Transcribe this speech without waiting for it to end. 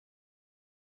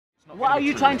What are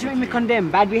you trying to make me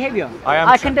condemn? Bad behaviour?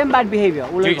 I condemn bad behaviour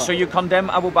all over. So you condemn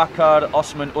Abu Bakr,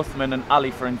 Osman, Uthman and Ali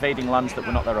for invading lands that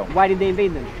were not their own? Why did they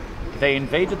invade them? They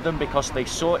invaded them because they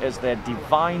saw it as their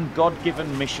divine,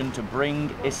 God-given mission to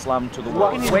bring Islam to the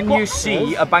world. When you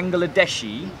see a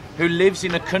Bangladeshi who lives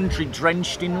in a country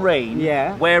drenched in rain,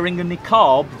 wearing a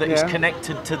niqab that is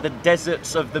connected to the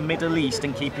deserts of the Middle East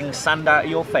and keeping sand out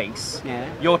of your face,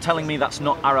 you're telling me that's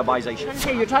not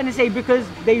Arabisation? You're trying to say because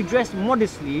they dress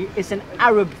modestly, it's an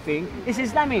Arab thing, it's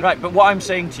Islamic. Right, but what I'm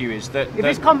saying to you is that... If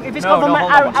it's come from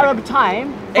an Arab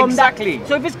time... Exactly.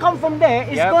 So if it's come from there,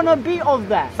 it's gonna be of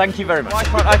that. Thank you very much. Why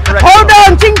can't I correct Hold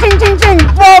myself? on! Ching, ching, ching, ching!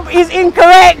 Bob is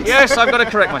incorrect! Yes, I've got to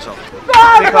correct myself.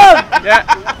 Bob!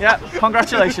 Yeah,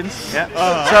 congratulations. Yeah.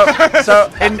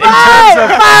 So in terms of...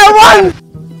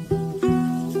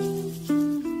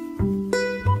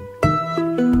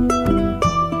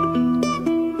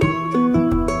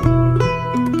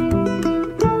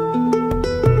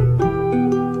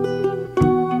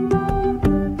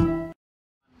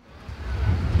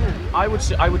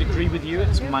 I would agree with you,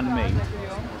 it's man-made.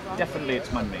 Definitely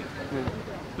it's man-made.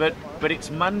 But it's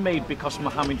man-made because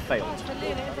Muhammad failed.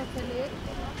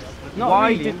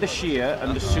 Why did the Shia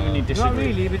and the Sunni disagree? Not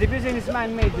really, but if you're saying it's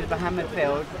man-made that Muhammad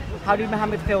failed, how did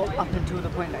Muhammad fail up until the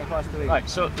point that he passed away? Right,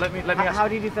 so let me ask. How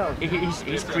did he fail?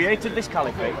 He's created this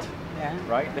caliphate,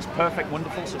 right? This perfect,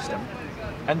 wonderful system,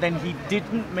 and then he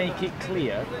didn't make it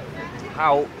clear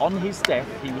how, on his death,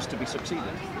 he was to be succeeded.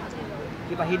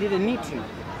 Yeah, but he didn't need to,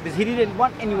 because he didn't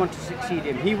want anyone to succeed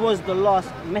him. He was the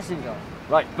last messenger.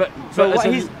 Right, but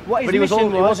his he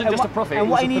wasn't just a prophet. And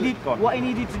what he needed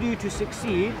to do to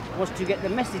succeed was to get the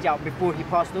message out before he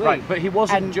passed away. Right, but he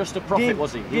wasn't just a prophet,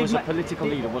 was he? He was a political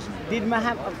leader, wasn't he? Did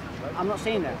Muhammad? I'm not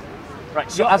saying that. Right,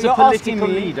 so as a political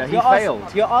leader, he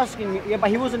failed. You're asking me, but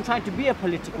he wasn't trying to be a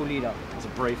political leader. He's a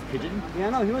brave pigeon.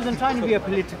 Yeah, no, he wasn't trying to be a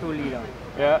political leader.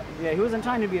 Yeah, he wasn't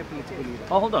trying to be a political leader.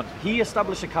 Oh, hold on. He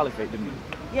established a caliphate, didn't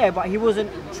he? Yeah, but he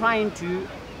wasn't trying to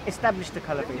establish the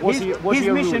caliphate. His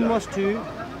mission was to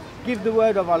give the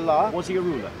word of Allah. Was he a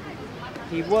ruler?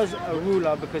 He was a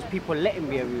ruler because people let him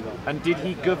be a ruler. And did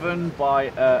he govern by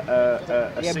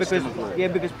a system of law? Yeah,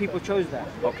 because people chose that.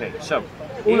 Okay, so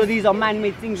all of these are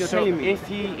man-made things you're telling me. If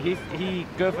he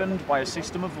governed by a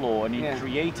system of law and he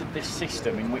created this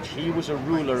system in which he was a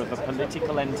ruler of a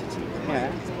political entity,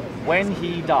 when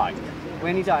he died,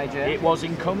 it was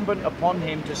incumbent upon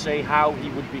him to say how he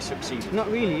would be succeeded. Not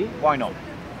really. Why not?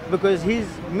 Because his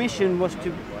mission was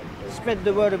to spread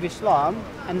the word of Islam,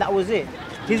 and that was it.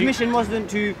 His mission wasn't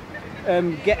to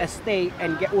get a state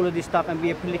and get all of this stuff and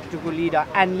be a political leader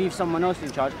and leave someone else in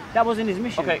charge. That wasn't his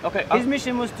mission. Okay. His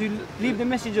mission was to leave the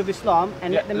message of Islam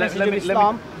and let the message of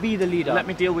Islam be the leader. Let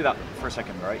me deal with that for a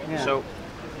second, right? Yeah. So,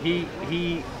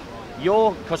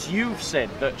 because you've said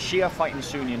that Shia fighting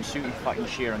Sunni and Sunni fighting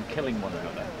Shia and killing one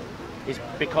another is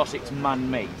because it's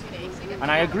man-made. And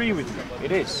I agree with you,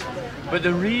 it is. But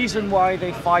the reason why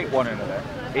they fight one another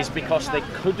is because they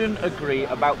couldn't agree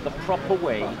about the proper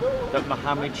way that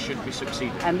Muhammad should be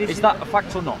succeeded. Is that a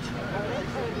fact or not?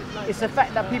 It's a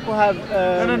fact that people have...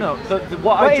 No.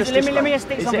 Let me just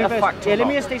state something first. Let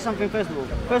me just state something first of all.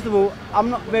 First of all,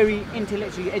 I'm not very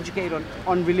intellectually educated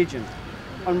on religion.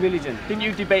 Didn't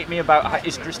you debate me about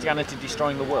is Christianity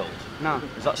destroying the world? No.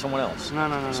 Is that someone else? No.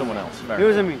 Someone else. It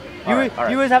wasn't me.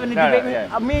 You was having a debate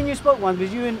with me and you spoke once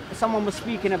because you and someone was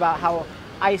speaking about how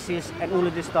ISIS and all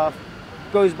of this stuff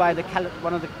goes by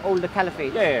one of the older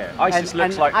caliphates. Yeah. ISIS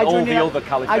looks like all the other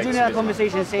caliphates. I joined that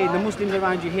conversation saying the Muslims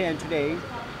around you here and today,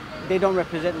 they don't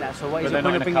represent that. So what is the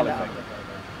point of bringing that up?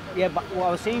 Yeah, but what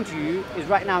I was saying to you is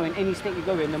right now in any state you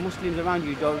go in, the Muslims around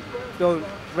you don't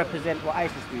represent what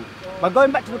ISIS do. But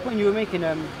going back to the point you were making,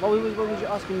 what was you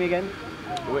asking me again?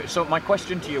 So my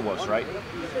question to you was, right,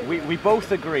 we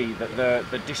both agree that the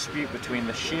dispute between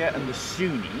the Shia and the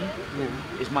Sunni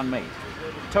is man-made.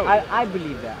 Totally. I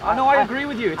believe that. I agree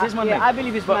with you, it is man-made. Yeah, I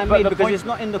believe it's man-made because it's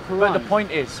not in the Qur'an. But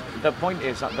the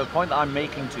point that I'm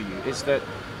making to you is that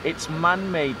it's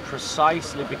man-made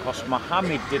precisely because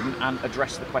Muhammad didn't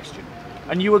address the question.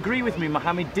 And you agree with me,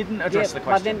 Muhammad didn't address the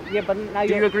question. But now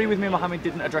do you agree with me, Muhammad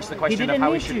didn't address the question of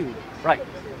how he should... Right.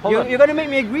 You're going to make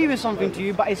me agree with something to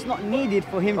you, but it's not needed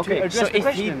for him to address the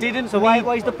question. So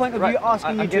why is the point of you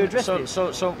asking me to address this?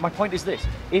 So my point is this.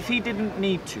 If he didn't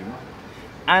need to,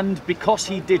 and because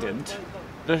he didn't,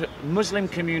 the Muslim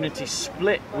community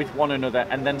split with one another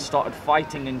and then started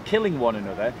fighting and killing one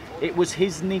another, it was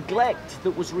his neglect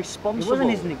that was responsible. It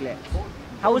wasn't his neglect.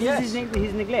 How was his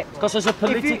neglect? Because as a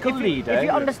political leader... If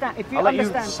you understand... I'll let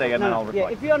you say and then I'll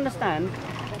reply. If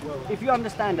you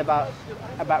understand about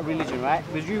religion, right?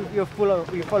 Because you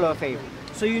follow a faith.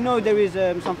 So you know there is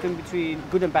something between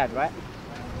good and bad, right?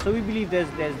 So we believe there's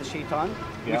the shaitan,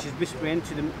 which is whispering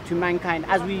to mankind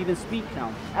as we even speak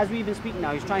now. As we even speak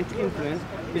now, he's trying to influence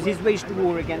because he's waged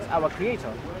war against our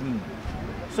creator.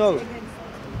 So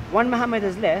when Muhammad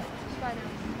has left,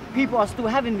 people are still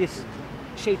having this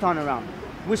shaitan around,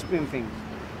 whispering things.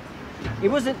 It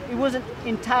wasn't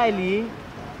entirely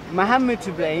Muhammad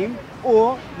to blame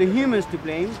or the humans to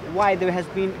blame why there has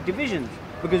been divisions,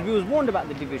 because we was warned about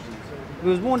the divisions. We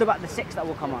was warned about the sects that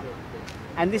will come up,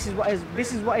 and this is what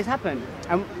has happened.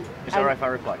 Is that right if I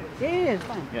reply? Yeah, it's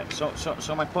fine. Yeah. So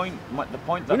the point that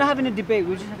we're not having a debate.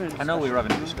 We're just having a discussion. I know we're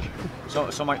having a discussion.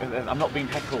 I'm not being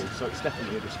heckled, so it's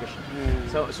definitely a discussion.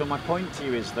 So my point to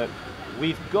you is that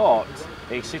we've got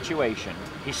a situation,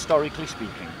 historically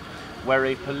speaking, where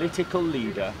a political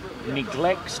leader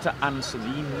neglects to answer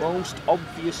the most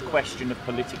obvious question of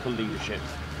political leadership,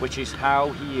 which is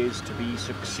how he is to be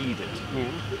succeeded,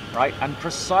 right? And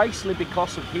precisely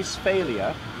because of his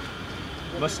failure,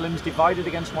 Muslims divided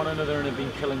against one another and have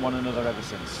been killing one another ever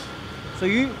since.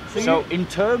 So in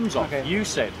terms of, you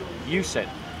said,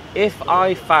 if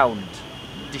I found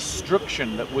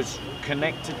destruction that was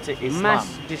connected to Islam.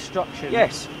 Mass destruction.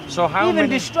 Yes. So how many...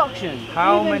 destruction.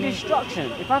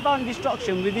 Destruction. If I found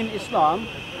destruction within Islam,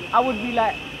 I would be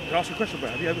like... Can I ask you a question, bro?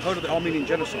 Have you ever heard of the Armenian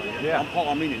genocide? Yeah. I'm part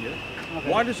Armenian, yeah? Okay.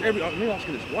 Why does let me ask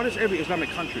you this, why does every Islamic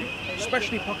country,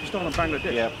 especially Pakistan and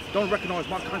Bangladesh, don't recognise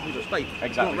my country as a state,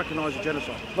 don't recognise the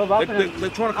genocide? They're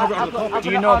trying to cover it under the carpet.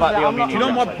 Do you know about the Armenian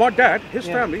genocide? You know my dad, his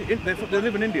family, they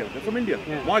live in India, they're from India.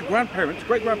 My grandparents,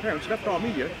 great-grandparents left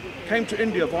Armenia, came to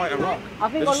India via Iraq.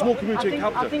 There's a small community in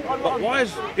Calcutta. But why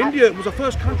is India was the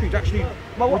first country to actually...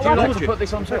 Would you like to put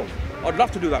this on film? I'd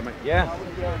love to do that, mate. Yeah.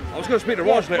 I was going to speak to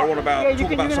Raj later on about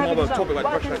some other topic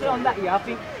like depression. On that, I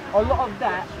think a lot of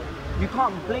that, you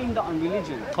can't blame that on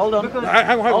religion. Hold on.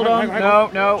 Hang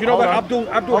on. No. Do you know about Abdul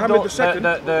Hamid II?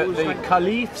 The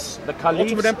caliphs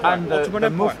and the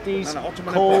muftis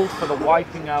called for the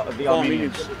wiping out of the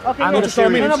Armenians. Okay, and the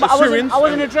Syrians. I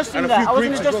wasn't addressing that.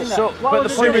 But the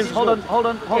point is, hold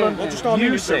on.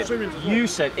 You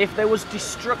said if there was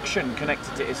destruction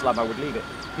connected to Islam, I would leave it.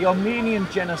 The Armenian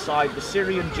genocide, the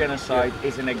Syrian genocide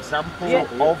is an example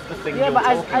of the thing you're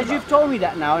talking about. As you've told me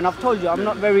that now, and I've told you, I'm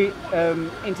not very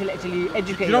intellectually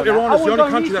educated. You know, Iran is the only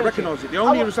country that recognises it. The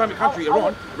only Islamic country,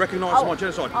 Iran, recognises my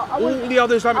genocide. All the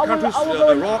other Islamic countries,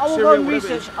 Iraq, Syria, whatever it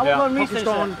is,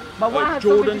 Pakistan,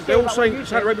 Jordan, they're all saying,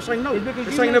 Saudi Arabia saying no.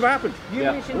 They're saying it never happened.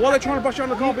 Why are they trying to brush it on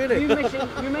the carpet? You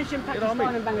mentioned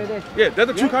Pakistan and Bangladesh. Yeah, they're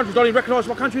the two countries don't even recognise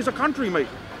my country as a country, mate.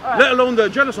 Let alone the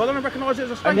genocide, they don't recognise it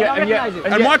as a state.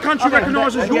 And my country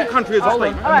recognises your country as a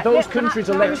state. And those countries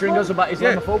are lecturing us about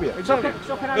Islamophobia. Exactly.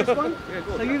 So can I respond?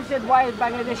 So you've said why is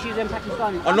Bangladeshis and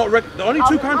Pakistanis? Are not the only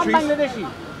two countries. I'm Bangladeshi.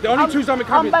 The only two Islamic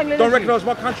countries don't recognise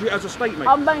my country as a state, mate.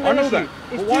 I'm Bangladeshi. I know that.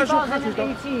 It's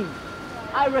 2018.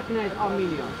 I recognise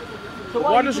Armenia. So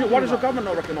why does your government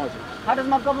not recognise it? How does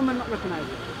my government not recognise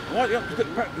it?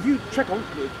 If you check on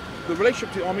the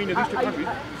relationship to Armenia, these two countries,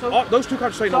 those two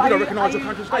countries say no, we don't recognise your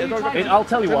country state. I'll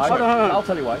tell you why. I'll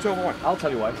tell you why. I'll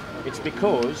tell you why. It's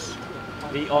because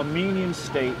the Armenian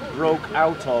state broke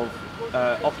out of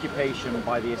occupation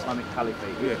by the Islamic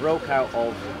Caliphate. It broke out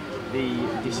of the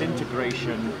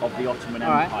disintegration of the Ottoman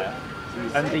Empire.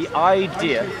 And the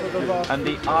idea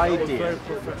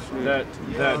that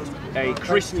a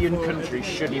Christian country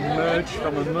should emerge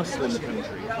from a Muslim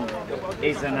country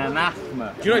is an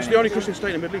anathema. Do you know it's the only Christian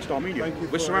state in the Middle East, Armenia?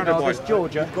 We're surrounded by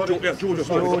Georgia. Georgia,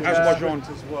 Azerbaijan,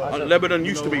 Lebanon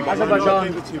used to be.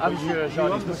 Azerbaijan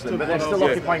is Muslim, but they're still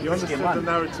occupying Christian land.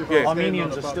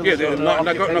 Armenians are still.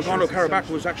 Nagorno-Karabakh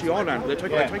was actually our land. They're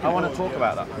taking I want to talk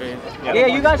about that. Yeah,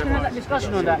 you guys can have that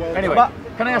discussion on that. Anyway,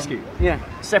 can I ask you?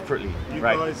 Separately,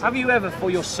 right? Have you ever, for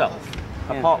yourself,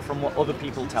 apart from what other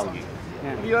people tell you,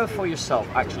 have you ever for yourself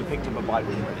actually picked up a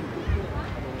Bible and read it?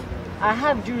 I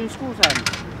have during school time.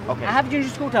 Okay. I have during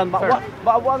school time, but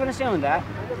what I'm going to say on that,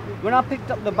 when I picked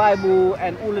up the Bible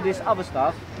and all of this other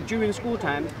stuff during school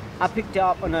time, I picked it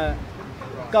up on a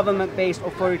government-based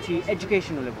authority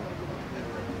educational level.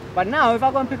 But now, if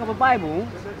I go and pick up a Bible,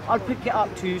 I'll pick it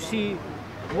up to see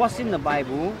what's in the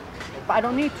Bible, but I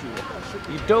don't need to.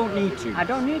 You don't need to? I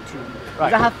don't need to. Right.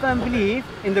 Because I have firm belief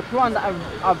in the Qur'an that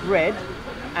I've read,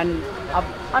 and I've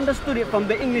understood it from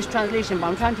the English translation, but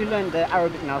I'm trying to learn the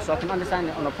Arabic now so I can understand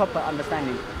it on a proper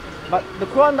understanding. But the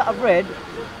Qur'an that I've read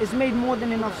is made more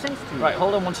than enough sense to me. Right,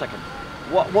 hold on one second.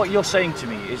 what you're saying to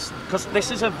me is, because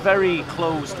this is a very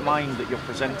closed mind that you're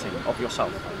presenting of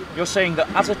yourself. You're saying that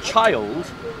as a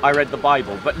child, I read the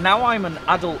Bible, but now I'm an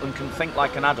adult and can think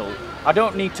like an adult. I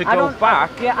don't need to go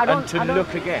back and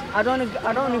look again. I don't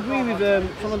agree with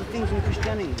some of the things in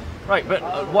Christianity. Right, but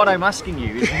what I'm asking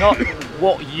you is not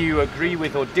what you agree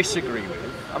with or disagree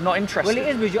with. I'm not interested. Well, it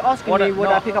is, because you're asking me would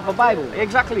I pick up a Bible.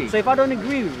 Exactly. So if I don't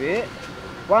agree with it,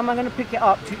 why am I going to pick it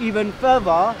up to even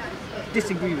further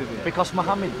disagree with it? Because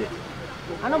Muhammad did.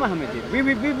 I know Muhammad did.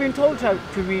 We've been told to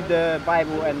read the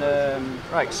Bible and the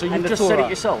right. So you just said it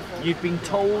yourself. You've been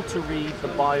told to read the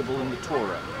Bible and the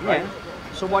Torah, right?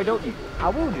 Yeah. So why don't you? I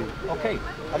will do. Okay.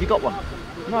 Have you got one?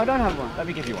 No, I don't have one. Let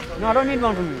me give you one. No, I don't need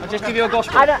one from you. I'll just give you a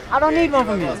gospel. I don't need one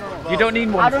from you. You don't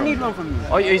need one. I don't need one from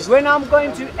you. When I'm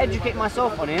going to educate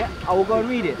myself on it, I will go and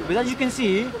read it. But as you can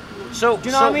see, do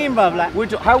you know what I mean, bruv?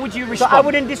 Like, how would you respond? So I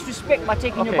wouldn't disrespect by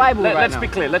taking your Bible right now. Let's be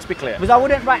clear. Let's be clear. Because I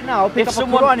wouldn't right now pick up a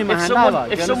Qur'an in my hand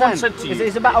either. If someone said to you,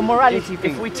 it's about a morality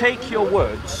thing. If we take your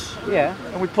words, yeah,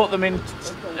 and we put them in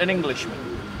an Englishman,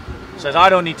 says I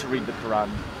don't need to read the Quran.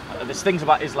 There's things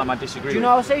about Islam I disagree with. Do you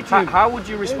know what I say to him? How would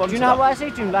you respond to that? Do you know what I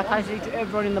say to him? Like I say to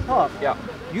everyone in the park. Yeah.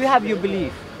 You have your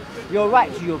belief. You're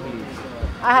right to your belief.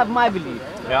 I have my belief.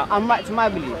 Yeah. I'm right to my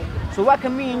belief. So what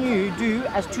can me and you do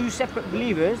as two separate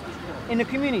believers in the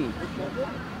community?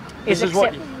 This is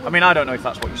what. I mean, I don't know if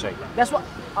that's what you say. That's what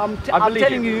I'm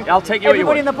telling you. I'll take you.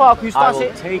 Everybody in the park who starts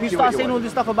saying all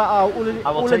this stuff about all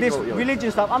of this religion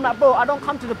stuff. I'm like, bro, I don't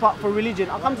come to the park for religion.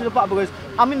 I come to the park because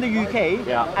I'm in the UK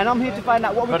and I'm here to find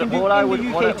out what we can do in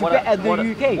the UK to better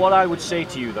the UK. What I would say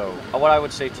to you though,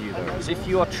 is if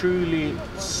you are truly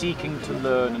seeking to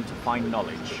learn and to find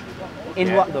knowledge.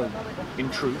 In what though?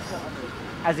 In truth.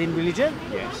 As in religion?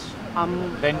 Yes.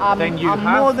 I'm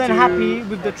more than happy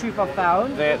with the truth I've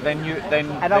found.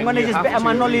 And I'm gonna just better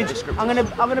my knowledge. I'm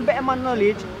gonna better my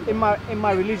knowledge in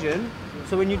my religion.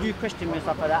 So when you do question me and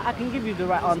stuff like that, I can give you the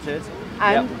right answers.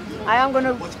 And I am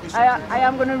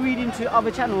gonna read into other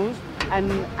channels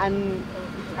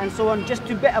and so on, just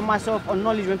to better myself on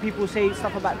knowledge when people say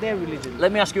stuff about their religion.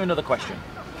 Let me ask you another question.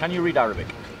 Can you read Arabic?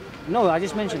 No, I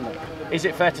just mentioned that. Is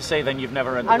it fair to say then you've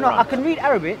never read the Quran? I know, I can read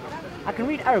Arabic. I can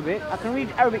read Arabic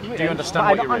written, do you understand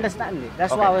but I don't understand it.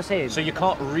 That's what I was saying. So you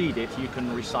can't read it, you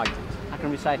can recite it. I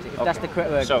can recite it, if that's the correct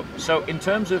word. So in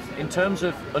terms of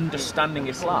understanding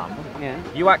Islam,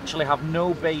 you actually have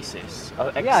no basis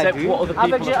except what other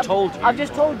people have told you. I've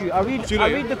just told you. I read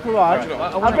the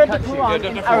Quran. I've read the Quran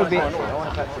in Arabic.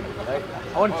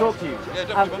 I want to talk to you.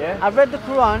 I've read the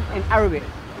Quran in Arabic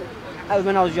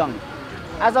when I was young.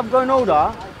 As I've grown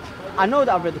older, I know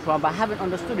that I've read the Quran, but I haven't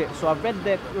understood it. So I've read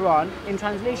the Quran in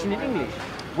translation in English.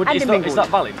 Is that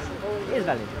valid? It is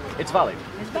valid. It's valid?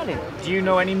 It's valid. Do you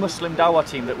know any Muslim dawah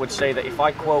team that would say that if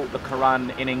I quote the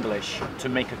Quran in English to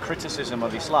make a criticism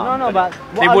of Islam, but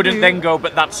they wouldn't then go,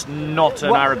 but that's not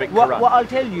an Arabic Quran? What I'll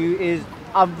tell you is,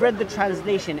 I've read the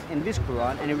translation in this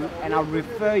Quran, and I'll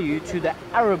refer you to the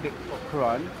Arabic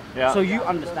Quran, so you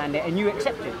understand it and you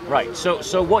accept it. Right.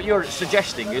 So what you're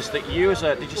suggesting is that you as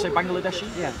a, did you say Bangladeshi?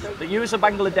 Yeah. That you as a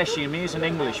Bangladeshi and me as an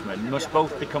Englishman must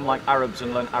both become like Arabs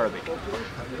and learn Arabic.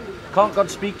 Can't God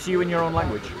speak to you in your own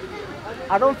language?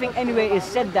 I don't think anywhere is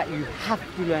said that you have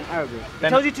to learn Arabic. It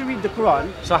tells you to read the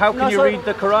Quran. So how can you read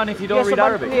the Quran if you don't read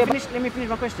Arabic? Let me finish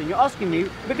my question. You're asking me,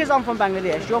 because I'm from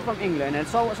Bangladesh, you're from England, and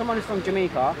someone is from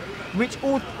Jamaica, which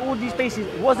all these places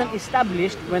wasn't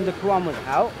established when the Quran was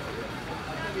out.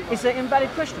 It's an invalid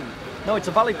question. No, it's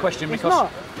a valid question because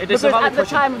it is a valid question. Because at the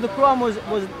time the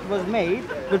Quran was made,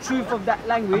 the truth of that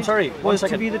language was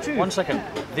to be the truth. 1 second.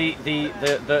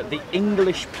 The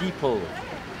English people,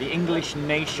 the English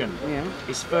nation,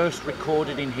 is first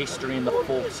recorded in history in the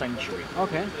 4th century.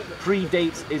 Okay.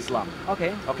 Predates Islam.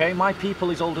 Okay. Okay. My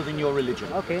people is older than your religion.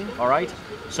 Okay. All right.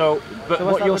 So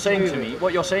what you're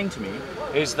saying to me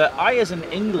is that I, as an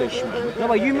Englishman. No,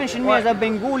 but you mentioned me as a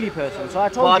Bengali person, so I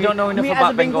told you. I don't know enough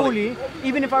about Bengali.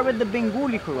 Even if I read the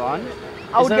Bengali Quran,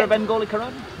 is there a Bengali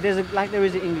Quran? There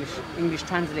is an English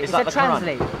translation. Is it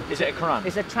a Quran?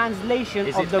 It's a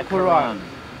translation of the Quran.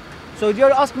 So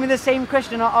you're asking me the same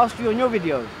question I asked you on your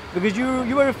video, because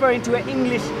you were referring to an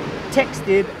English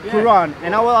texted Quran,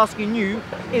 and I was asking you,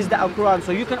 is that a Quran?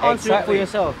 So you can answer it for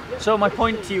yourself. So my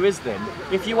point to you is then,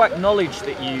 if you acknowledge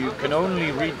that you can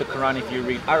only read the Quran if you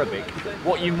read Arabic,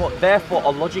 what you therefore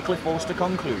are logically forced to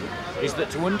conclude is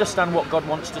that to understand what God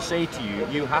wants to say to you,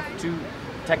 you have to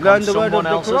take on someone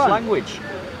else's language.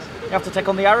 You have to take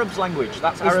on the Arabs' language.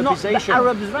 That's Arabisation. It's not the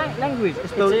Arabs' language.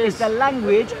 It's the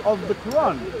language of the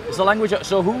Quran. It's the language.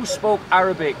 So who spoke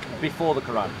Arabic before the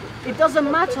Quran? It doesn't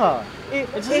matter.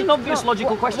 It's an obvious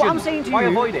logical question. What I'm saying to you, why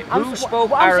avoid it? Who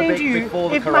spoke Arabic before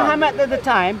the Quran? If Muhammad at the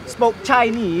time spoke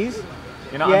Chinese,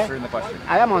 you're not answering the question.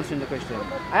 I am answering the question.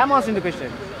 I am answering the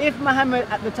question. If Muhammad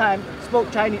at the time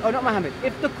spoke Chinese, or not Muhammad,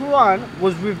 if the Quran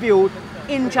was revealed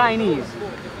in Chinese,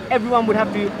 everyone would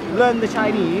have to learn the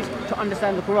Chinese to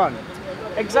understand the Quran.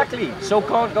 Exactly. So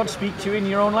can't God speak to you in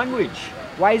your own language?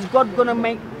 Why is God gonna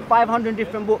make 500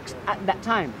 different books at that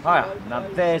time? Now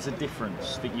there's a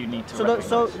difference that you need to recognize.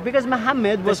 So because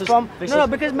Muhammad was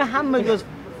because Muhammad was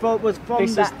from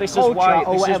that culture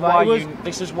or whatever.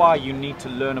 This is why you need to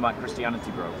learn about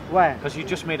Christianity, bro. Why? Because you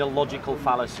just made a logical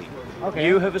fallacy. Okay.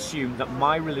 You have assumed that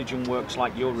my religion works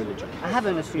like your religion. I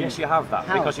haven't assumed. Yes, you have that.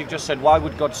 How? Because you've just said, why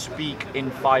would God speak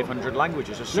in 500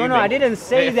 languages? Assuming no, I didn't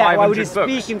say that. Why would he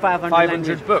speak in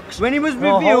 500 books? When he was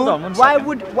revealed, why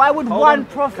would one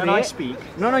prophet... Can I speak?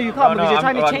 No, you can't, because you're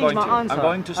trying to change my answer. I'm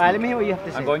going to speak. Alright, let me hear what you have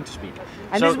to say. I'm going to speak.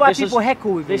 And this is why people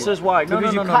heckle with you. This is why. No.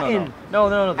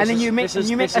 And then you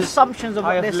make assumptions of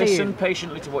what they're saying. I have listened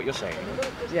patiently to what you're saying.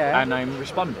 Yeah. And I'm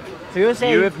responding. So you're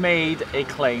saying... You have made a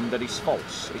claim that is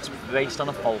false. It's based on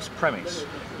a false premise.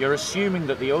 You're assuming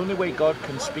that the only way God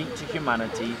can speak to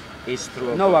humanity is through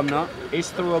a book. No, I'm not. Is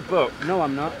through a book. No,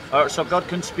 I'm not. So God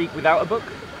can speak without a book?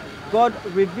 God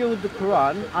revealed the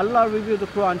Quran. Allah revealed the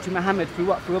Quran to Muhammad through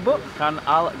what? Through a book?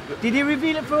 Did he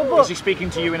reveal it through a book? Is he speaking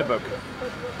to you in a book?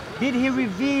 Did he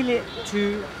reveal it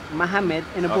to Muhammad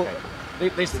in a book?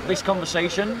 This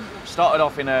conversation started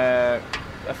off in a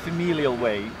familial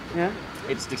way. Yeah.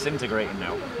 It's disintegrating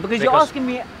now. Because you're asking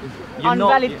me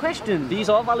invalid questions. These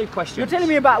are valid questions. You're telling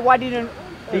me about why didn't...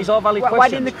 These are valid questions. Why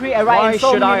didn't the Creator write in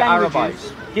so many languages? Why should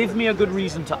I Arabize? Give me a good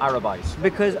reason to Arabize.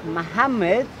 Because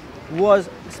Muhammad was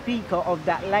speaker of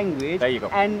that language. There you go.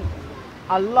 And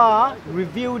Allah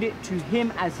revealed it to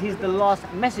him as the last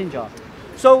messenger.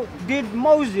 So did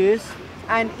Moses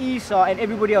and Isa and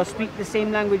everybody else speak the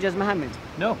same language as Muhammad?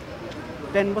 No.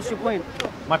 Then what's your point?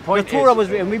 My point is... The Torah was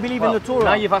written. We believe in the Torah.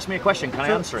 Now you've asked me a question. Can I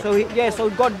answer it? So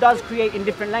God does create in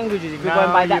different languages if you're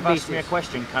going by that basis. Now you've asked me a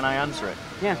question. Can I answer it?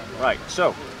 Yeah. Right.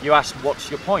 So you asked, what's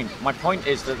your point? My point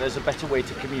is that there's a better way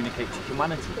to communicate to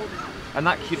humanity. And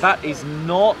that is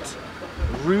not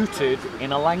rooted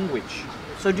in a language.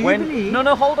 So do you believe... No,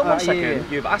 hold on one second. Yeah.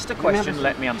 You've asked a question,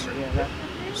 let me answer it. Yeah,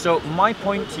 So my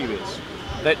point to you is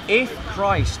that if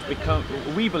Christ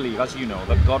we believe, as you know,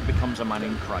 that God becomes a man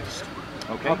in Christ.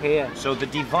 Okay, yeah. So the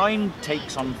divine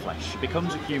takes on flesh,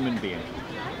 becomes a human being,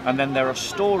 and then there are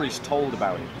stories told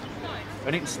about it.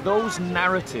 And it's those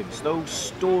narratives, those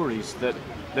stories that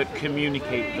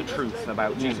communicate the truth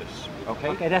about Jesus.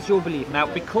 Okay, that's your belief. Now,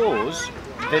 because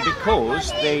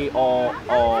they are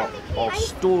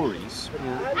stories,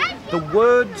 the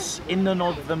words in and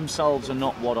of themselves are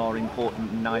not what are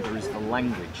important, neither is the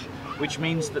language. Which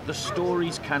means that the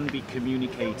stories can be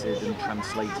communicated and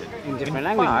translated in different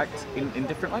languages. In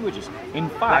different languages. In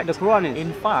fact, like the Quran is.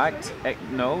 In fact,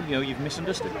 no, you've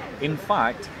misunderstood. In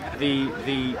fact, the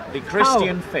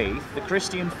Christian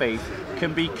faith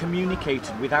can be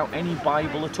communicated without any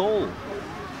Bible at all,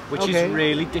 which is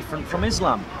really different from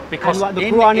Islam. Because the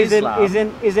Quran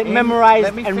isn't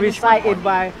memorized and recited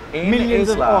by millions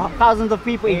or thousands of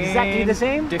people exactly the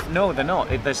same? No, they're not.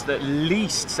 There's at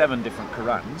least 7 different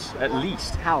Qurans, at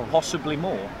least. How? Possibly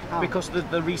more. How? Because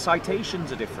the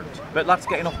recitations are different. But that's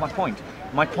getting off my point.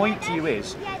 My point to you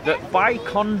is that by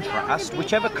contrast,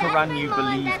 whichever Quran you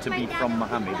believe to be from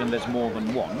Muhammad, and there's more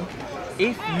than one,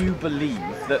 if you believe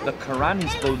that the Quran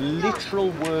is the literal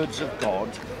words of God,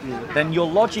 then your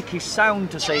logic is sound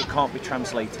to say it can't be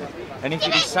translated. And if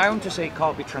it is sound to say it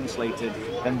can't be translated,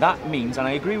 then that means, and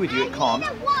I agree with you, it can't.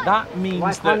 That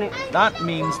means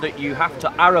that you have to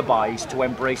Arabize to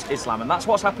embrace Islam, and that's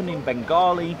what's happened in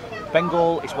Bengal.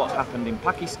 It's what's happened in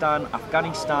Pakistan,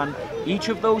 Afghanistan. Each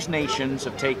of those nations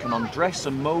have taken on dress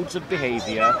and modes of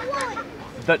behaviour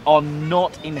that are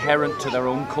not inherent to their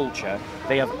own culture.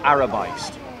 They have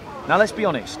Arabized. Now let's be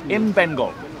honest, in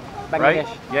Bengal, right?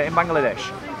 Yeah, in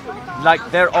Bangladesh, like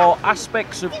there are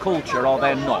aspects of culture, are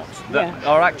there not, that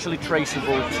are actually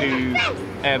traceable to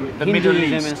the Middle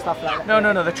East. And stuff like that.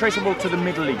 No, they're traceable to the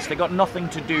Middle East. They got nothing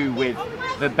to do with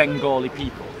the Bengali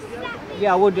people.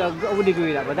 Yeah, I would agree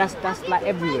with that, but that's like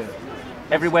everywhere.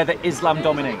 Everywhere that Islam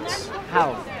dominates.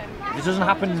 How? This doesn't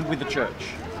happen with the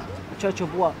church. The church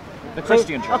of what? The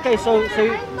Christian church. Okay, so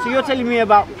you're telling me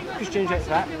about Christian church,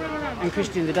 right? And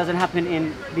Christians, it doesn't happen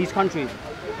in these countries.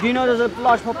 Do you know there's a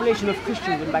large population of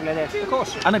Christians in Bangladesh? Of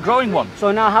course, and a growing one.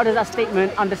 So now how does that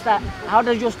statement understand, how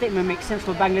does your statement make sense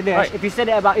for Bangladesh if you said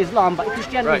it about Islam, but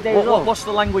Christianity is there as well? What's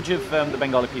the language of the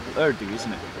Bengali people? Urdu,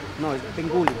 isn't it? No, it's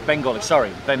Bengali. Bengali,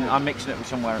 sorry. Then I'm mixing it with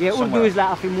somewhere. Yeah, Urdu is like,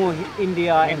 I think, more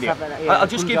India and stuff like that. Yeah, I'll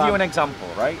just give you an example,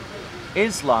 right?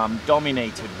 Islam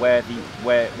dominated where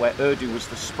Urdu was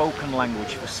the spoken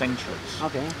language for centuries.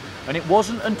 Okay. And it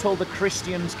wasn't until the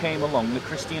Christians came along, the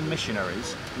Christian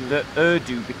missionaries, that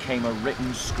Urdu became a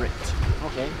written script.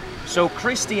 Okay. So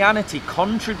Christianity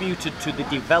contributed to the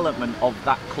development of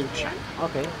that culture.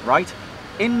 Okay. Right?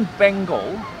 In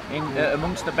Bengal,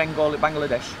 amongst the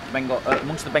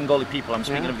amongst the Bengali people, I'm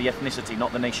speaking of the ethnicity,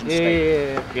 not the nation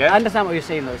state. Yeah. I understand what you're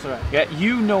saying though, it's alright. Yeah,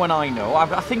 you know and I know,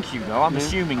 I think you know, I'm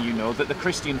assuming you know, that the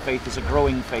Christian faith is a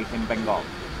growing faith in Bengal.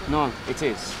 No. It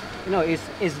is. You know,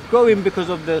 it's growing because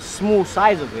of the small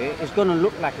size of it. It's going to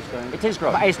look like it's growing. It is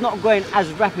growing. But it's not growing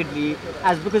as rapidly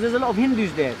as, because there's a lot of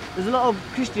Hindus there. There's a lot of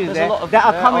Christians there that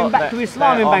are coming back to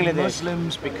Islam in Bangladesh.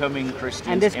 Muslims becoming Christians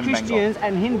and there's in Christians Bengal.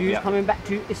 and Hindus coming back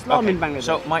to Islam in Bangladesh.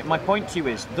 So my point to you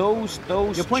is, those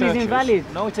your point churches, is invalid.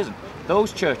 No, it isn't.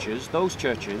 Those churches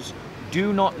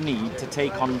do not need to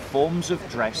take on forms of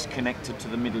dress connected to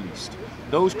the Middle East.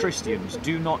 Those Christians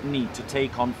do not need to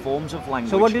take on forms of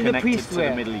language connected to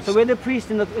the Middle East. So where the priests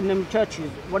in the churches,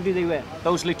 what do they wear?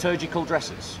 Those liturgical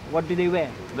dresses. What do they wear?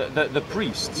 The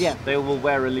priests, they will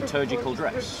wear a liturgical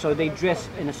dress. So they dress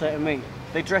in a certain way?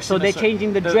 They dress so they're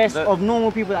changing the dress of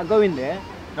normal people that go in there?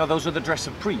 No, those are the dress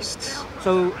of priests.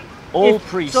 So all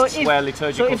priests wear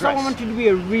liturgical dress. So if someone wanted to be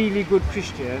a really good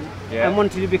Christian and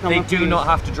wanted to become a priest, they do not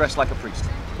have to dress like a priest.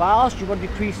 But I asked you, what do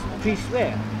priests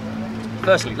wear?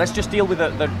 Firstly, let's just deal with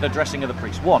the dressing of the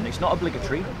priest. One, it's not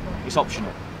obligatory, it's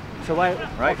optional. So why?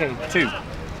 Right. Okay.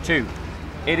 Two.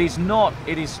 It is not.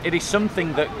 It is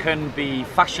something that can be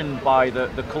fashioned by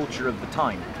the culture of the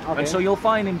time. Okay. And so you'll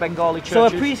find in Bengali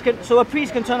churches. So a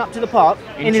priest can turn up to the park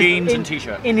in jeans and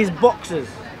t-shirt, in his boxers,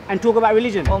 and talk about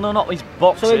religion. Well, no, not his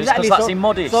boxers, because that's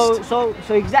immodest. So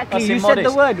exactly, that's you immodest. said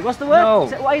the word. What's the word? No.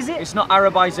 What is it? It's not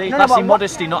Arabization. That's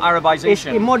immodesty, not Arabization. It's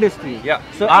immodesty. Yeah.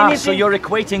 So you're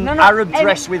equating Arab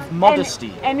dress with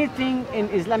modesty. Anything in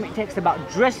Islamic text about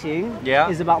dressing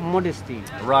is about modesty.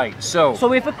 Right.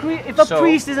 So if a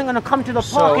priest isn't going to come to the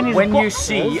park in his when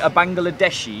boxers, you see a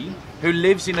Bangladeshi who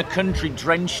lives in a country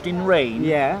drenched in rain,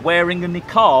 wearing a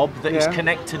niqab that is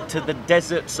connected to the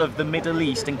deserts of the Middle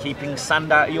East and keeping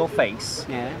sand out of your face,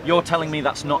 you're telling me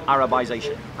that's not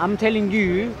Arabization? I'm telling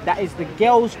you that is the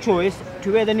girl's choice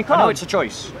to wear the niqab. I know it's a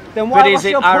choice. Then what's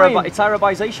your point? It's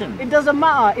Arabization. It doesn't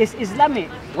matter, it's Islamic.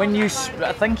 When you,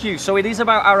 thank you, so it is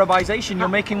about Arabization, you're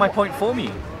making my point for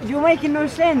me. You're making no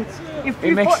sense.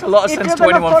 It makes a lot of sense to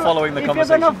anyone following the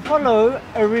conversation. If you're going to follow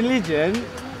a religion,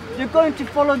 you're going to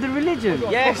follow the religion.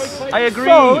 Yes, I agree.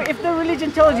 So if the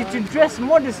religion tells you to dress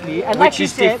modestly, and which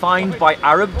is defined by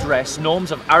Arab dress,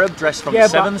 norms of Arab dress from the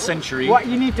 7th century. What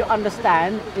you need to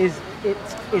understand is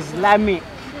it's Islamic.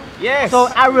 Yes. So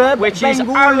Arab, which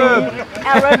Bengali, is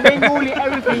Arab, Bengali,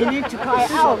 everything, you need to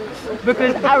cut it out.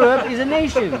 Because Arab is a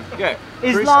nation. Yeah.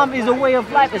 Islam is a way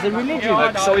of life, it's a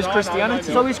religion. So is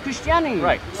Christianity. So is Christianity.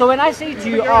 Right. So when I say to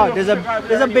you, there's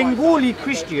a Bengali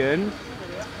Christian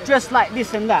dressed like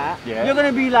this and that, you're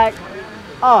going to be like,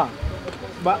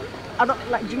 but I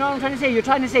don't, like, do you know what I'm trying to say? You're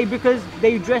trying to say because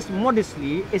they dress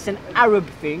modestly, it's an Arab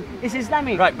thing, it's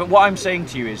Islamic. Right, but what I'm saying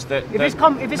to you is that if it's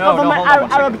come from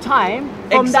an Arab time,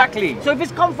 exactly. So if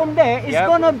it's come from there, it's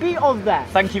gonna be of that.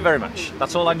 Thank you very much.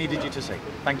 That's all I needed you to say.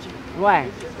 Thank you. Why?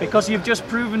 Because you've just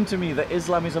proven to me that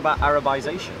Islam is about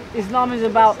Arabization. Islam is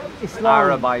about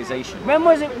Islam. Arabization. When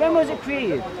was it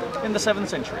created? In the 7th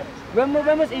century. When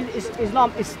was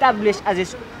Islam established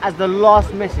as the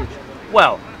last message?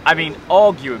 Well, I mean,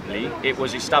 arguably, it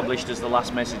was established as the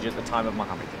last message at the time of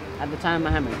Muhammad. At the time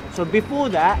of Muhammad. So before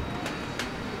that,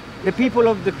 the people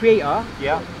of the Creator,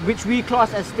 which we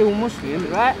class as still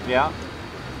Muslim, right? Yeah.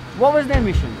 What was their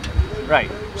mission? Right.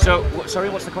 So, sorry,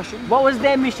 what's the question? What was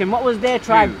their mission? What was their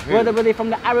tribe? Were they from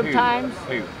the Arab times?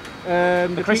 Who?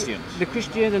 The Christians. The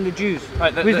Christians and the Jews.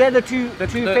 Right, they're the two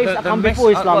faiths that come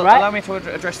before Islam, right? Allow me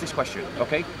to address this question,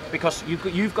 okay? Because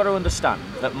you've got to understand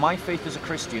that my faith as a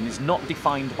Christian is not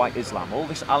defined by Islam. All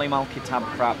this Alim al-Kitab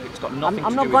crap, it's got nothing to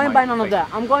do with my faith. I'm not going by none of that.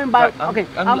 I'm going by, I'm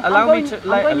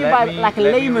going by like a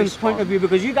layman's point of view,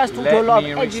 because you guys talk to a lot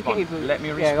of educated people. Let me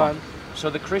respond.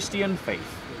 So the Christian faith,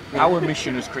 our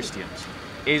mission as Christians,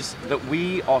 is that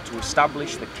we are to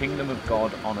establish the kingdom of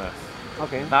God on earth.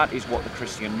 Okay. That is what the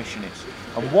Christian mission is.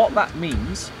 And what that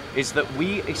means is that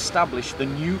we establish the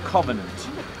new covenant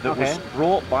that was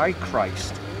brought by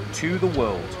Christ to the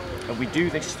world. And we do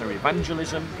this through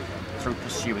evangelism, through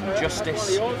pursuing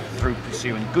justice, through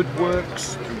pursuing good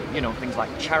works, through, you know, things like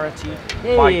charity,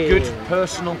 by good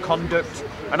personal conduct.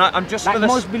 And I'm just like for the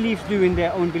most beliefs do in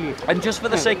their own belief. And just for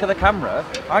the sake of the camera,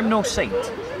 I'm no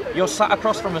saint. You're sat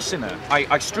across from a sinner.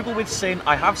 I struggle with sin.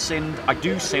 I have sinned. I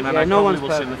do sin, and I probably will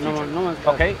sin in the future. No one's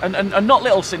okay, and not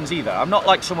little sins either. I'm not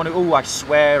like someone who I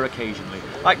swear occasionally.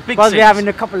 Like big because sins. we're having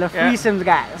a couple of threesomes,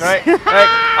 guys. Right.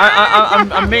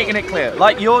 I'm making it clear.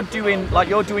 Like you're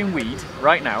doing weed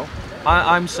right now.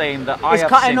 I'm saying that I have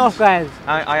cutting sinned. off, guys.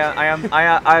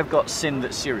 I've got sin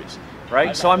that's serious.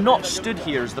 Right, so I'm not stood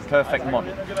here as the perfect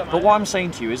model. But what I'm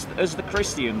saying to you is, as the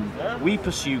Christian, we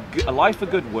pursue a life of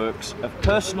good works, of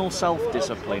personal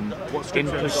self-discipline, in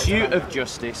pursuit of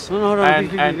justice, and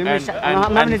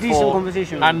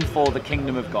for the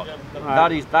kingdom of God.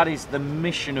 Right. That is the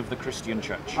mission of the Christian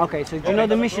Church. Okay, so do you know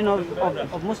the mission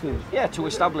of Muslims? Yeah, to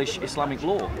establish Islamic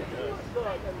law.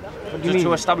 What do you mean?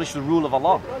 To establish the rule of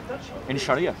Allah in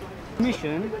Sharia. The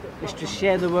mission is to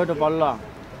share the word of Allah.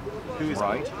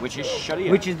 Right, which is Sharia.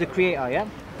 Which is the creator, yeah?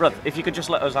 Brother, if you could just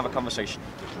let us have a conversation.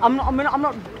 I'm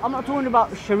not talking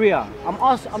about Sharia.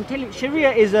 I'm telling you,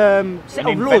 Sharia is a set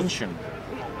of laws.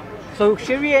 So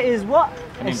Sharia is what?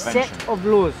 A set of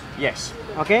laws. Yes.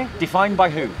 Okay? Defined by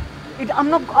who?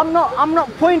 I'm not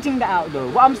pointing that out though.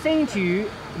 What I'm saying to you,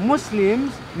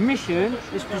 Muslims' mission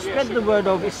is to spread the word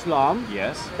of Islam.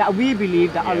 Yes. That we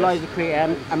believe that Allah is the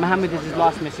creator and Muhammad is his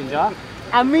last messenger.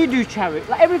 And we do charity,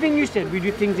 like everything you said, we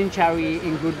do things in charity,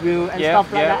 in goodwill and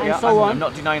stuff like that and so on. I'm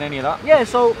not denying any of that. Yeah,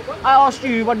 so I asked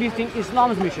you, what do you think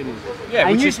Islam's mission is? Yeah,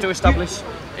 which is to establish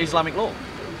Islamic law.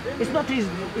 It's not to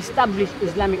establish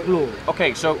Islamic law.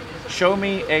 Okay, so show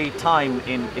me a time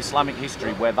in Islamic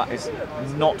history where that has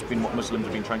not been what Muslims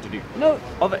have been trying to do. No.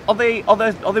 Are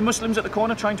they Muslims at the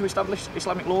corner trying to establish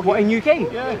Islamic law here? What, in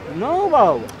UK? Yeah. No,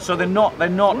 bro. So they're not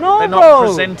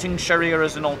presenting Sharia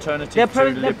as an alternative to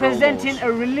liberal They're presenting laws.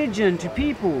 a religion to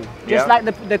people, just like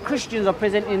the Christians are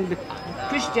presenting the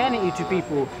Christianity to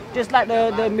people, just like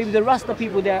maybe the Rasta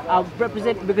people there are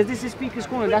representing, because this is Speaker's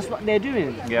Corner, that's what they're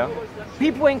doing. Yeah.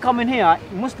 People ain't coming here,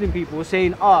 Muslim people,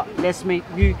 saying, let's make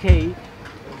UK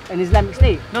an Islamic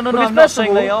state. No, I'm not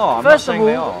saying they are. First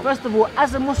of all,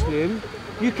 as a Muslim,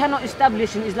 you cannot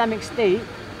establish an Islamic state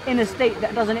in a state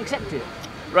that doesn't accept it.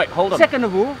 Right, hold on. Second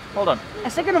of all, go on.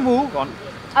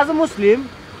 As a Muslim,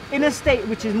 in a state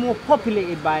which is more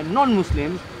populated by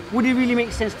non-Muslims, would it really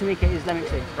make sense to make it Islamic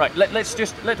state? Right, let's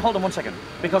hold on one second,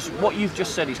 because what you've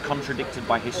just said is contradicted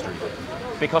by history.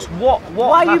 Because what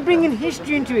Why are you bringing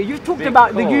history into it? You've talked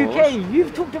about the UK.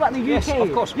 You've talked about the UK. Yes,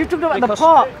 of course. You've talked about the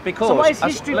park. Because so what is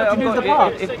history got to do with the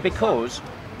park? Because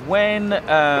when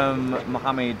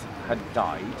Muhammad had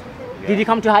died, did he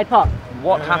come to Hyde Park?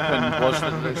 What happened was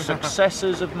that the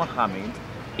successors of Muhammad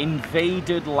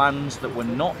invaded lands that were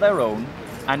not their own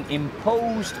and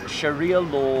imposed Sharia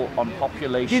law on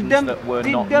populations that were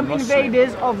not Muslim.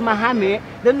 Invaders of Muhammad,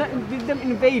 did them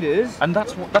invaders? And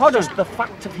that's just the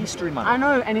fact of history, man. I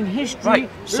know, and in history, right,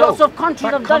 so lots of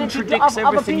countries have done it to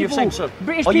other people. You've said. So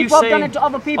British people have done it to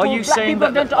other people. Black people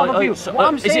have done it to other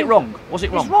people. Is it wrong? Was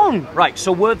it wrong? It's wrong. Right,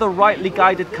 so were the rightly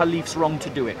guided caliphs wrong to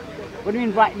do it? What do you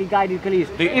mean rightly guided caliphs?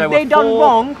 If they done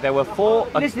wrong, there were four.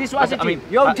 This is what I said to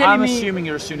you. I'm assuming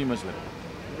you're a Sunni Muslim.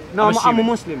 No, I'm a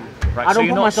Muslim. Right, I don't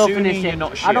put myself Sunni, in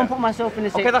a sect. I don't put myself in a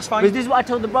sect. Okay, that's fine. Because this is what I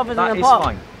told the brothers in the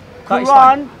park.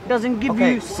 Qur'an doesn't give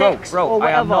you sex or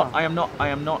whatever. I am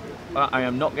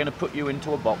not going to put you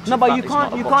into a box. No, but you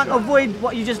can't avoid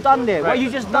what you just done there. Right. What you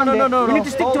just done there. No. You need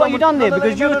to stick to what you done there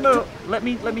because you. Let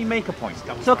me make a point.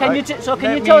 So can you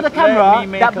tell the camera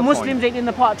that Muslims ain't in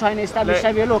the park trying to establish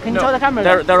Sharia law? Can you tell the camera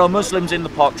that? There are Muslims in the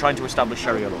park trying to establish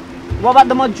Sharia law. What about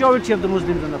the majority of the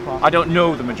Muslims in the park? I don't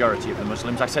know the majority of the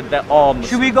Muslims. I said there are Muslims.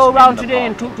 Should we go around today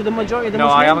and talk to the majority of the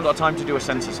Muslims? No, I haven't got time to do a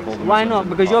census of all the Muslims. Why not?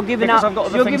 Because you're giving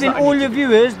all your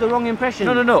viewers the wrong impression.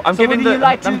 No. I'm giving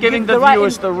the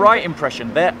viewers the right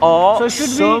impression. There are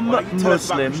some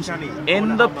Muslims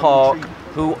in the park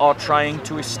who are trying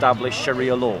to establish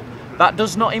Sharia law. That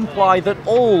does not imply that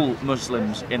all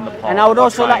Muslims in the park. And I would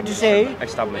also like to say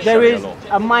there is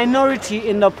a minority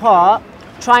in the park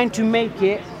trying to make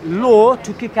it law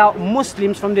to kick out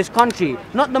Muslims from this country.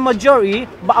 Not the majority,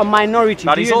 but a minority.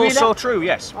 That is also true,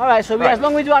 yes. Alright, so as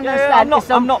long as you understand,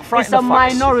 I'm not frightened of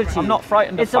facts. It's a minority. I'm not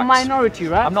frightened of facts. It's a minority,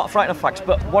 right? I'm not frightened of facts,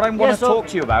 but what I want to talk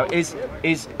to you about is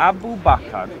Abu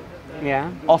Bakr,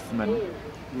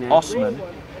 Osman,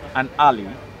 and Ali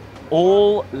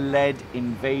all led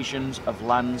invasions of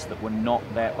lands that were not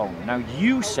their own. Now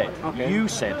you said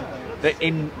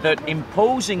that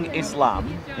imposing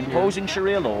Islam, imposing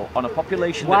Sharia law on a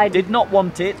population that did not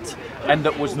want it and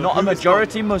that was not a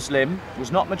majority Muslim,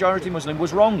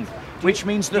 was wrong. Which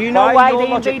means that by your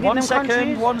logic,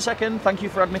 one second, thank you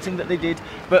for admitting that they did.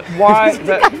 But why?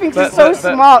 I think he's so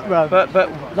smart, bro.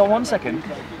 But no, 1 second.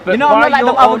 But you know, I'm not like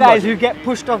the other guys who get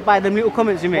pushed off by them little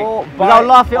comments you make. I'll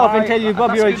laugh it off and tell you,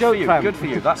 Bob, you're a joke, fam. Good for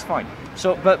you. That's fine.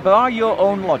 So, but by your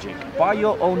own logic,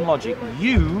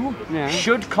 you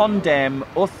should condemn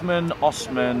Uthman,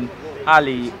 Osman,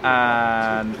 Ali,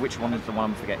 and which one is the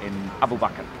one I'm forgetting? Abu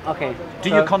Bakr. Okay. Do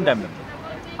you condemn them?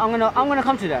 I'm gonna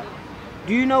come to that.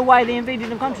 Do you know why they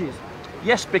invaded them countries?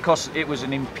 Yes, because it was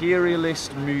an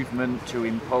imperialist movement to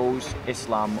impose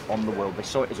Islam on the world. They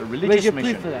saw it as a religious Where's your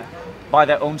mission. Proof for that? By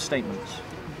their own statements.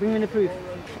 Bring me the proof.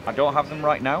 I don't have them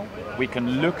right now. We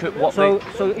can look at what So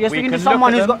you're speaking to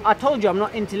someone who's got... I told you I'm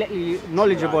not intellectually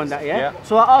knowledgeable on that, yeah?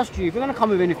 So I asked you, if you're going to come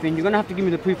with anything, you're going to have to give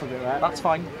me the proof of it, right? That's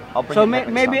fine. I'll bring it.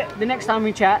 So maybe the next time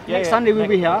we chat, next Sunday we'll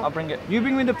be here. I'll bring it. You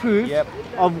bring me the proof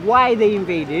of why they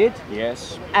invaded.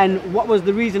 Yes. And what was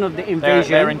the reason of the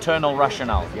invasion. Their internal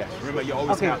rationale, yes. Remember, you're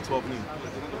always out 12 noon.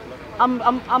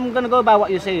 I'm going to go by what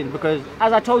you're saying because,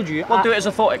 as I told you... We'll do it as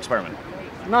a thought experiment.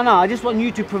 No, I just want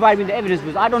you to provide me the evidence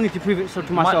because I don't need to prove it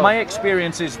to myself. My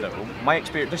experience is, though,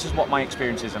 this is what my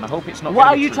experience is, and I hope it's not... What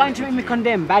are you trying to make me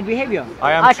condemn? Bad behaviour?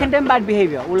 I condemn bad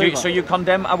behaviour all over. So you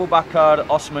condemn Abu Bakr,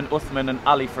 Osman, Uthman and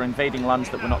Ali for invading lands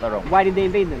that were not their own? Why did they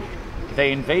invade them?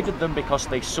 They invaded them because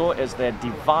they saw it as their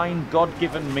divine,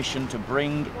 God-given mission to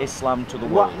bring Islam to the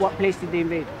world. What place did they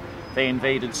invade? They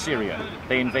invaded Syria.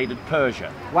 They invaded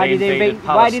Persia. Why did they invade?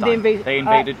 Palestine. Why did they invade? They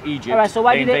invaded Egypt. All right, so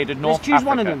why they invaded North Africa. Let's choose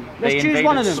one of Africa. them. Let's choose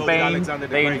one of them. Spain.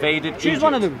 They invaded Choose Egypt.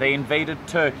 one of them. They invaded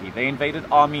Turkey. They invaded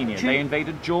Armenia. They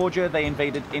invaded Georgia. They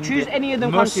invaded India. Choose any of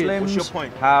them Muslims What's your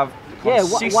point? have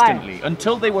consistently,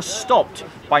 until they were stopped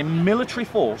by military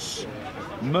force,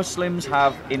 Muslims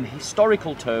have, in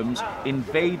historical terms,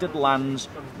 invaded lands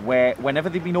where, whenever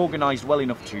they've been organised well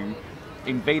enough to,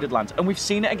 invaded lands, and we've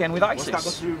seen it again with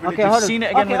ISIS. Okay, hold on. Seen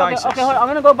it again with ISIS. Okay, hold on. I'm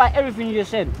gonna go by everything you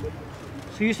just said.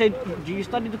 So you said, do you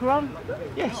study the Quran?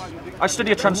 Yes. I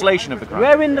study a translation of the Quran.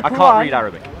 Where in the Quran? I can't read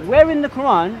Arabic. Where in the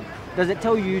Quran does it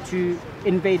tell you to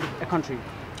invade a country?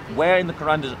 Where in the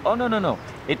Quran does? Oh no.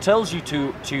 It tells you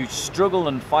to struggle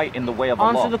and fight in the way of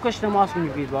Allah. Answer the question I'm asking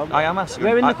you, please, Bob. I am asking.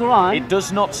 Where in the Quran? It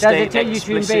does not state does it tell you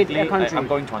to invade a country? I'm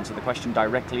going to answer the question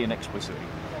directly and explicitly.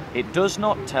 It does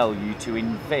not tell you to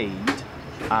invade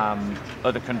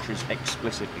other countries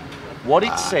explicitly. What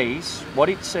it says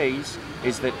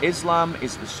is that Islam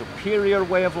is the superior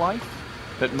way of life,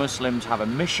 that Muslims have a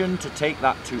mission to take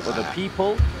that to other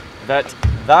people, that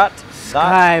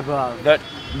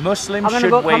Muslims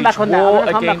should wage war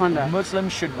against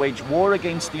Muslims should wage war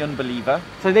against the unbeliever.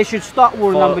 So they should start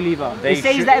war on the unbeliever. It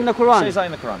says that in the Quran. It says that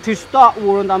in the Quran. To start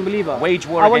war on the unbeliever. Wage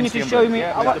war against the unbeliever. I want you to show me.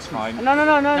 Yeah, that's fine.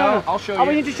 No. I'll show you. I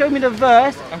want you to show me the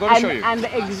verse and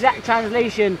the exact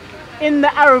translation in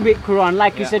the Arabic Quran,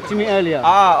 like you said to me earlier.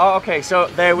 Okay, so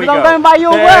there we go. I'm going by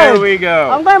your word. There we go.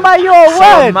 I'm going by your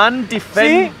word. So man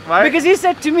defend, right? Because he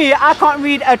said to me, I can't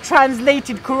read a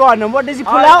translated Quran, and what does he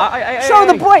pull out? Show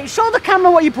the point. Show the camera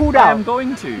what you pulled out. I am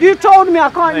going to. You told me I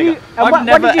can't read. What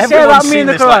did you say about me in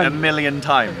the Quran? Like a million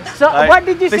times. So what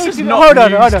did you say to me? Hold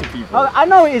on. I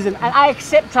know it isn't, and I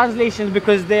accept translations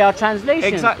because they are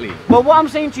translations. Exactly. But what I'm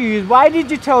saying to you is, why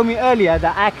did you tell me earlier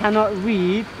that I cannot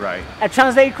read a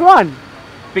translated Quran?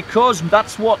 Because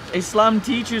that's what Islam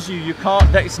teaches you. You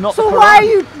can't. That it's not. So the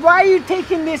Quran. why are you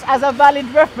taking this as a valid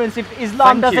reference if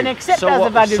Islam doesn't accept it as a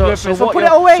valid reference? So put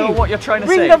it away. So what you're trying to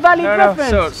say? Bring the valid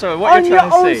reference. So what you're trying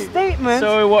to say? On your own statement.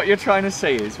 So what you're trying to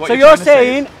say is. So you're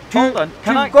saying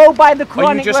to go by the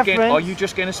Quranic reference. Are you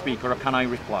just going to speak, or can I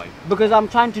reply? Because I'm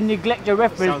trying to neglect your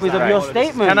reference because of your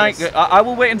statement. Can I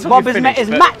will wait until Bob you finish. Bob has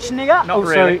met his match, nigga. Not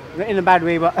really. Sorry, in a bad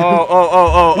way, but.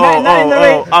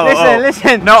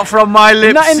 Listen. Not from my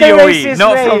lips, COE.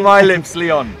 Not from my lips,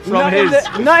 Leon. From his.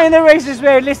 Not in the racist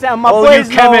way. Listen, my all boys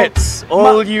you Kemits,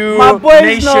 all you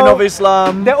Nation of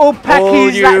Islam, they're all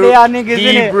Pakis like they are niggas,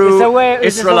 Hebrew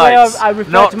Israelites, I refer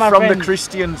not to my from friends. the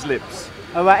Christians' lips.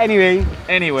 Alright, anyway,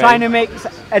 trying to make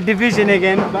a division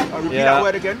again. Repeat that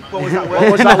word again. What was that word?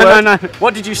 What was that word? No.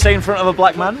 What did you say in front of a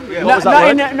black man? Yeah. What was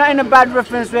that word? Not in a bad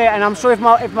reference way, and I'm sure if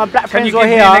my black friends were here. Can you give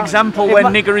me an example where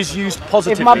nigger is used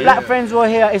positively? If my black friends were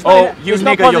here, it's you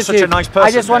nigger, you're such a nice person.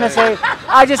 I just want to say, you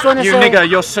nigger,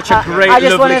 you're such a great, I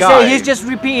just want to guy. say he's just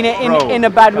repeating it in a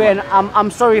bad way, and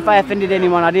I'm sorry if I offended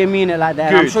anyone. I didn't mean it like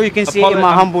that. I'm sure you can see it in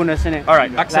my humbleness, innit? All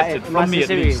right, accepted from me at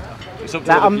least. It's up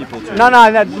to other people too. No,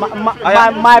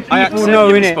 my people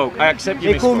know, innit? I accept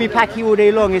you. They call me Packy all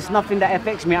day long. It's nothing that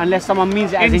affects me unless someone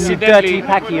means it as in you dirty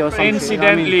Packy or something.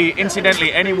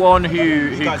 Incidentally, anyone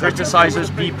who criticises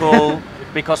people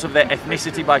because of their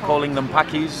ethnicity by calling them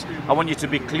Pakis, I want you to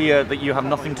be clear that you have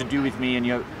nothing to do with me, and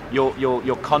your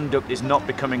conduct is not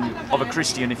becoming of a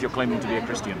Christian if you're claiming to be a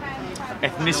Christian.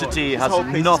 Ethnicity has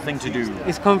nothing to do.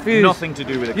 It's confused. Nothing to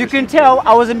do with it. You can tell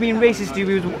I wasn't being racist to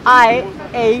you.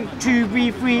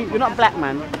 I-A-2-B-3. You're not black,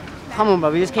 man. Come on,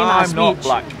 brother. You just came out of speech. I'm not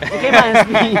black. You came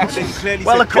out of speech.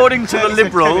 Well, according to the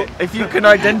liberal, if you can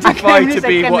identify to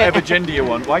be whatever gender you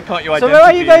want, why can't you identify? So where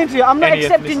are you going to? I'm not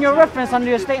accepting your reference under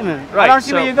your statement. Right, I don't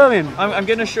see where you're going. I'm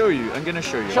going to show you. I'm going to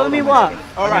show you. Show me what?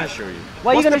 All right. I'm going to show you.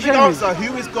 What are you going to show me?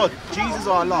 Who is God? Jesus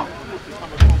or Allah?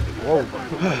 Whoa.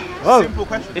 Simple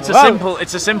question. It's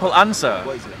a simple answer.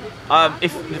 What is it?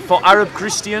 If for Arab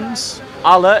Christians,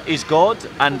 Allah is God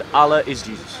and Allah is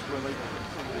Jesus.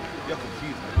 You're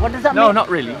confused. What does that mean? No, not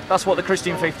really. That's what the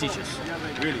Christian faith teaches.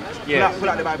 Really? Yeah. Pull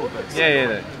out the Bible verse.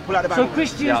 Yeah. Pull out the Bible So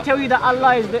Christians tell you that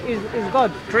Allah is God.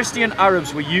 Christian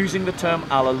Arabs were using the term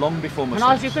Allah long before Muslims.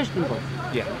 Can I ask you a question, bro?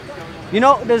 Yeah. You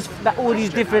know, there's all these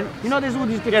different. There's all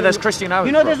these different. Yeah, there's Christian Arabs.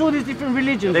 You know, there's all these different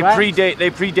religions, They right?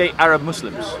 predate Arab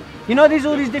Muslims. You know, there's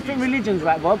all these different religions,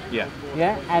 right, Bob? Yeah.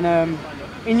 Yeah, and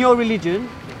in your religion,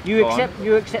 you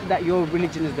accept that your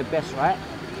religion is the best, right?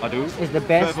 I do. It's the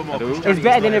best. Furthermore, I do. It's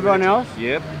better than everyone else.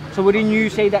 Yep. So wouldn't you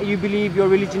say that you believe your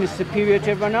religion is superior to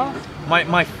everyone else?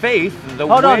 My faith,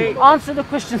 Hold on, answer the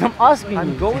question I'm asking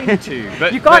I'm you. going to.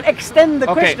 But, You can't extend the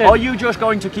question. Are you just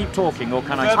going to keep talking, or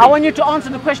can I speak? I want you to answer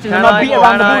the question and Can not I- beat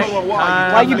around the can bush.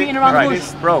 I- Why are you beating around the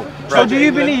bush? Bro. So do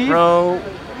you believe?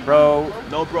 Bro.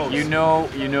 No bros. You know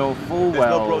full There's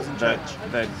no well bros in that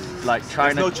church. like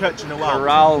trying There's no to church in the world.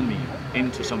 corral me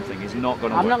into something is not going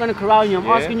to work. I'm not going to corral you. I'm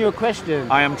Yeah? asking you a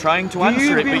question. I am trying to Do answer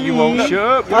you it, but you won't believe- shut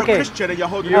up. You're Okay. a Christian and you're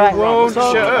holding You the Quran. won't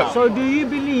so, shut up. so do you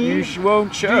believe?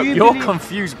 Won't shut up. you You're believe-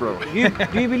 confused, bro.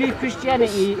 Do you believe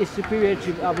Christianity is superior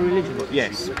to other religions?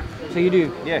 Yes. So you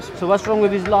do? Yes. So what's wrong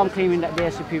with Islam claiming that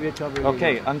they're superior to other religions?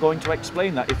 Okay, I'm going to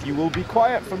explain that if you will be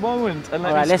quiet for a moment and let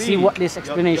All right, me let's see speak. what this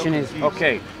explanation is.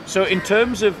 Okay, so in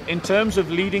terms of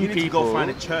leading You need to people, go find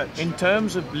a church. in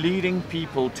terms of leading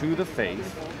people to the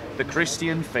faith, the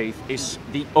Christian faith is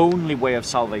the only way of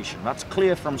salvation. That's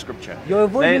clear from Scripture. You're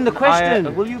avoiding the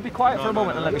question. Will you be quiet for a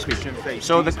moment and let me speak? Christian faith.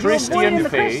 So the Jesus. Christian the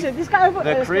faith, question. This guy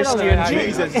the Christian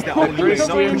Jesus is the the only way.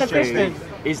 Christian No faith Christian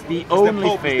is the the only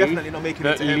Pope is definitely not faith making it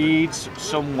that to heaven. leads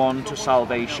someone to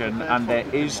salvation, and there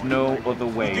is no other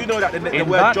way. Do you know that the In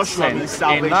word that Joshua means sense,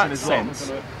 salvation in that as well?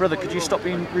 sense, brother, could you stop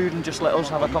being rude and just let us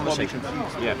have a conversation?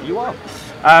 Yeah, you are.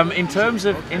 In terms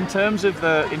of I'm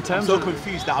so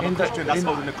confused that I'm a Christian that's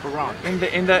holding the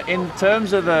Quran. in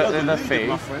terms of the deluded, my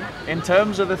faith, friend. in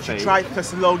terms of the faith, Try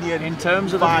Thessalonians in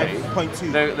terms of the faith,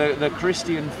 5.2. the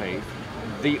Christian faith,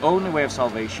 the only way of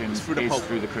salvation through the is Pope.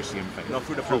 through the Christian faith. No,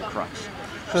 through the through Pope. Christ.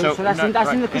 So that's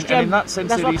in the Christian. And in that sense,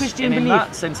 that's what it is, Christian and in believe.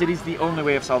 that sense, it is the only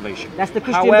way of salvation. That's the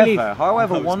Christian belief.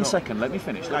 However, No, it's one not. second, let me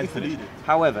finish. Let me That's finish. deluded.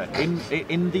 However,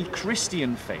 in the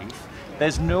Christian faith,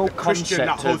 there's no Christian that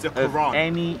concept holds of the Quran.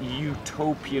 any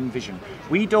utopian vision.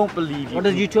 We don't believe. What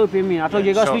does utopia mean? I told you,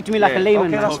 you got to speak to me like a layman.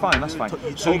 Okay, man. that's fine. That's fine.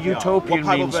 So Utopia. utopian What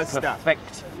Bible means verse is that?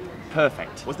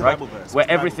 perfect. What's the right? Bible verse? Where What's the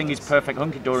Bible everything is verse? perfect,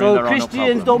 hunky dory. So there are no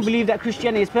Christians don't problems. believe that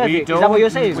Christianity is We perfect. don't, Is that what you're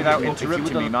saying? Without If you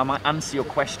interrupting would me, I might answer your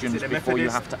questions Is it a before you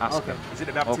have Methodist? to ask Okay. them. Is it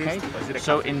a Baptist Okay. or is it a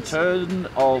So Catholic? in terms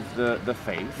of the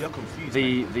faith, You're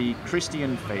confused, the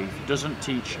Christian faith doesn't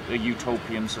teach a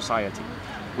utopian society.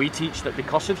 We teach that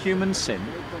because of human sin,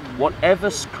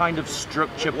 whatever kind of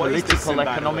structure, What is the political, sin, by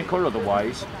the economic, or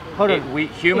otherwise, Hold on. we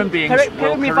human beings Correct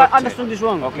will me if I corrupt understood it. this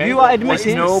wrong. Okay? You are There's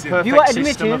admitting. no You perfect are system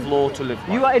admitting. of law to live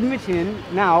by. You are admitting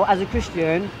now, as a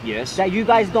Christian, Yes. that you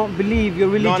guys don't believe your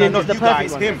religion no, is the you perfect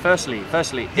guys, one. him. Firstly,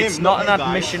 it's Him, not not an you guys.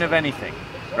 admission of anything,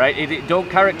 right? Don't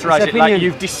characterize It's it like opinion.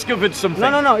 you've discovered something.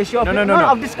 No, it's your opinion. No.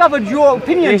 I've discovered your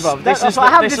opinion, bro. That's what I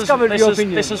have discovered your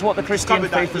opinion. This is what the Christian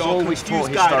Discovered that faith has you're a always taught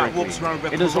confused guy that walks historically. around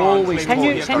with It has Quran always claiming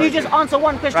taught to be Can you just answer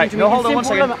one question Right, to me? no, hold on one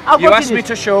Simple, second. I'll You go asked to me this.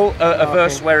 to show a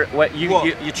verse where you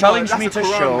What? challenged No, me that's to the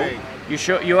Quran, show. mate.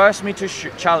 You asked me to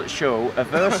show a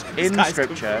verse in guy's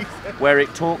Scripture confused. where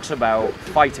it talks about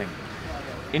fighting.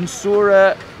 In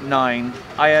Surah 9,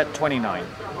 Ayah 29,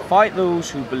 fight those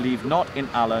who believe not in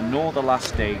Allah nor the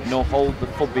last day, nor hold the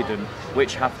forbidden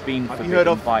which hath been you forbidden heard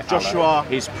of by Joshua Allah,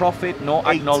 His prophet, nor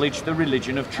 8? acknowledge the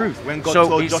religion of truth. When God So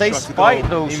told it Joshua says to fight go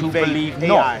those who invade believe AI.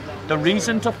 not. The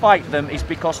reason to fight them is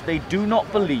because they do not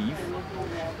believe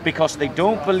because they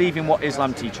don't believe in what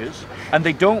Islam teaches, and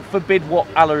they don't forbid what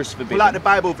Allah has forbidden. Like the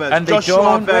Bible verse, and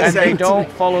they don't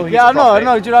follow his prophet,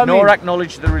 no, do you know what I mean? nor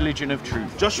acknowledge the religion of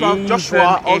truth.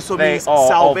 Joshua also means salvation.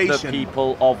 salvation. Of the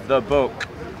people of the book.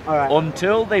 All right.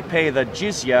 Until they pay the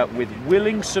jizya with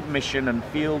willing submission and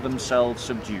feel themselves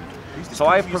subdued. So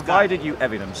I have provided you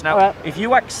evidence. Now, if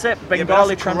you accept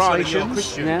Bengali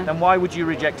translations, then why would you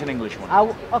reject an English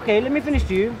one? Okay, let me finish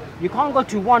to you. You can't go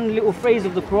to one little phrase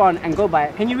of the Quran and go by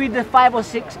it. Can you read the 5 or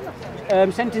 6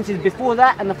 sentences before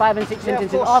that and the 5 and 6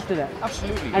 sentences after that?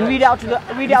 Absolutely. And read it out to the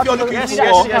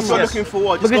camera. Looking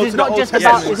for because it's not just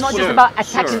about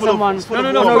attacking someone for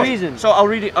no reason. So I'll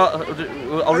read it.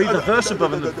 I'll read the verse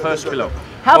above and the verse below.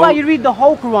 How about you read the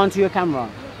whole Quran to your camera?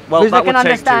 Well, because they can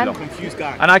understand.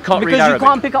 And I can't read Arabic. Because you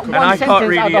can't pick up one sentence out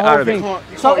of the whole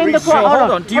thing. So in the Quran,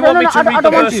 hold on. Do you want me to read the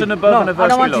verse above and the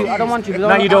verse below? I don't want to.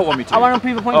 No, you don't want me to. I want to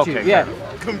prove a point to you. Yeah.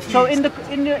 So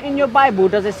in your Bible,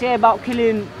 does it say about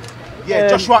killing? Yeah,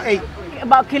 Joshua 8.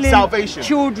 About killing salvation,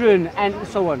 children, and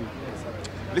so on.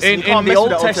 Listen, in the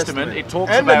Old Testament, it talks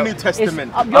about the New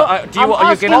Testament. Are you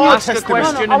going to ask a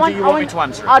question and do you want me to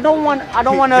answer it? I don't want to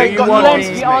nuance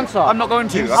the answer. I'm not going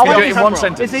to. I can do it in one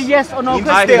sentence. It's a yes or no question.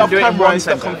 I can do it in one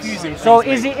sentence. So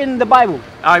is it in the Bible?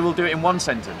 I will do it in one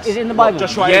sentence. Is it in the Bible?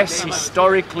 Yes,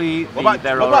 historically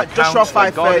there are accounts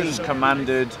where God has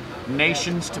commanded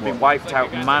nations to be wiped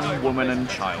out, man, woman and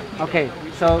child. Okay,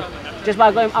 so just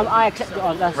by going, I accept it.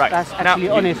 That's actually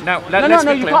honest. No,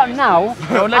 you can't now.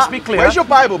 No, let's be clear. Where's your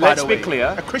Bible, by the way? Let's be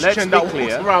clear. A Christian that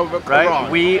walks around with a right? Quran.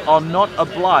 We are not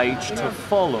obliged to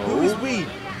follow. Who is we?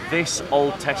 This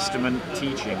Old Testament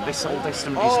teaching, this Old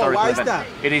Testament historical why is event.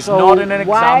 that? It is not an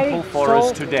example for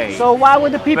us today. So why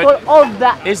would the people of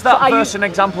that? Is that verse an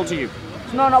example to you?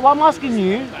 No, what I'm asking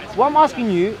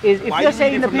you is, if you're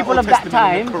saying the people of that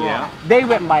time, they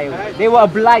went by it, they were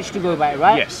obliged to go by it,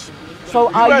 right? Yes. So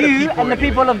are you and the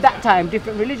people of that time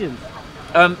different religions?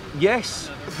 Yes,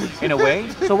 in a way.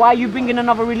 So why are you bringing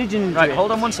another religion into it?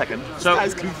 Hold on 1 second. So,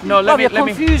 no, let me...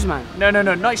 confused, man. No,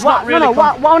 it's not really...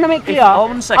 What I want to make clear,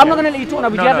 hold on a second. I'm not going to let you talk now,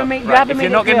 but you haven't made it clear. If you're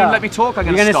not going to let me talk, I'm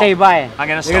going to stop. You're going to say bye. I'm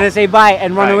going to stop. You're going to say bye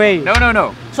and run away. No.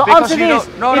 So because answer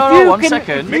this. No, 1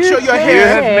 second. Make sure you're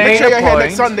here. Make sure you're here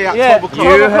next Sunday at 12 o'clock.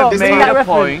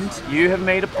 You have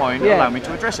made a point. Allow me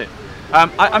to address it.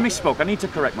 I misspoke. I need to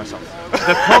correct myself.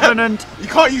 The covenant. You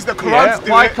can't use the Quran to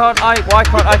do why can't I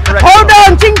correct Hold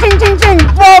myself? on! Ching, ching, ching,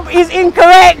 ching! Bob is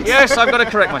incorrect! Yes, I've got to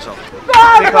correct myself.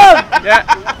 Bob!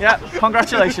 Yeah.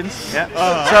 Congratulations. Yeah.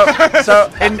 So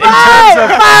in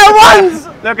terms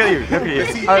of look at you.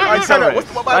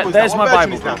 There's my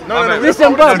Bible. No.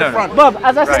 Listen, Bob.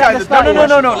 As I said at the start,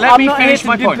 no. Let me finish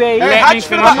my point. Let me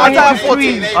finish my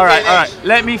point. All right.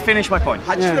 Let me finish my point.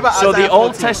 So the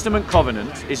Old Testament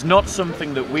covenant is not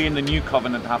something that we in the New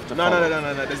Covenant have to follow. No.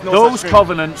 There's no Those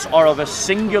covenants are of a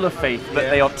singular faith, but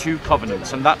they are 2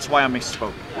 covenants, and that's why I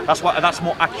misspoke. That's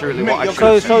more accurately what I should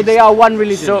say. So they are one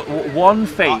religion. So one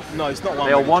faith. No, it's not one.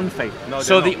 They are one faith.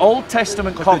 So the Old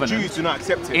Testament covenant, the Jews do not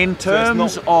accept it. in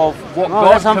terms of what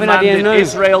God commanded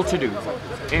Israel to do,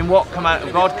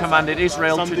 God commanded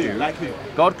Israel to do,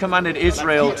 God commanded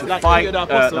Israel to fight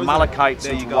the Amalekites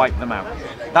and to wipe them out.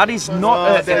 That is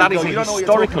not that is a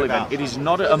historical event. It is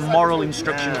not a moral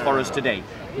instruction for us today.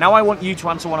 Now I want you to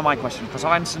answer one of my questions, because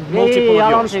I've answered multiple of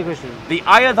yours. Answer your question. The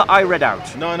ayah that I read out,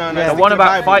 the one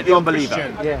about fight the unbeliever,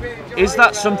 is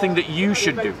that something that you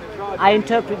should do? I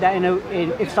interpret that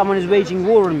if someone is waging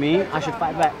war on me, I should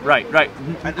fight back. Right.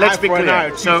 Let's be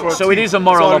clear. So it is a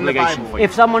moral obligation for you.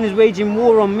 If someone is waging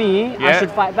war on me, I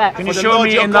should fight back. Can you show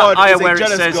me in that ayah where it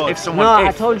says if someone... No,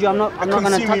 I told you I'm not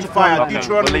going to touch upon it.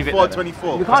 We'll leave it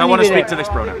there. Because I want to speak to this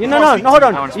bro now. No, hold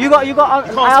on.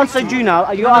 I answered you now.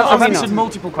 I've answered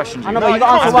multiple questions. I know, but you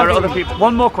got to answer other people.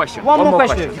 One more question. One more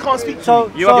question. You can't speak to so,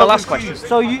 me. You have your last question.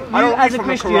 So you as a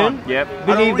Christian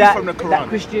believe that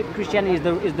Christianity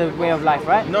is the way of life,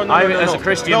 right? No. As a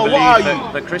Christian, believe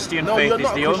that the Christian faith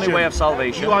is the only way of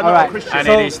salvation, and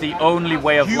it is the only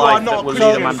way of life that will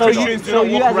lead a man to God. So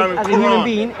you as a human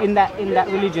being in that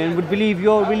religion would believe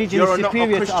your religion is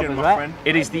superior to others, right?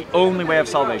 It is the only way of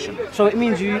salvation. So it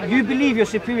means you believe you're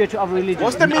superior to other religions.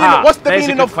 What's the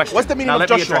meaning of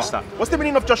Joshua? What's the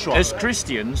meaning of Joshua? As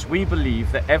Christians, we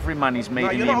believe that every man is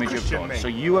made in the image of God. So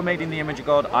you are made in the image of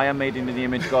God, I am made in the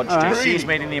image of God, JC is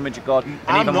made in the image of God,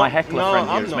 and even my heckler friend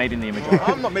here is made in the image of God.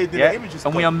 I'm not made in the image of God.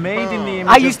 And we are made in the image of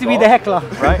God. I used to be the heckler.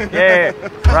 Right? Yeah.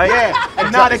 Right? Yeah.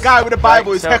 And now the guy with the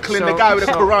Bible is heckling the guy with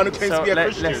the Quran who claims to be a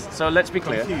Christian. So let's be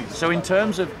clear. So in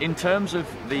terms of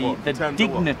the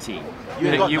dignity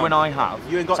that you and I have,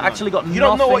 it's actually got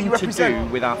nothing to do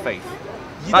with our faith.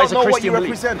 You don't know what you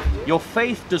represent. Your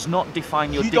faith does not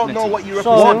define your dignity. You don't know what you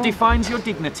represent. What defines your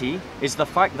dignity is the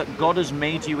fact that God has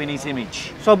made you in His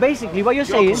image. So basically, what you're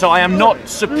saying. So I am not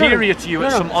superior to you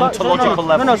at some ontological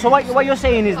level. No. So what you're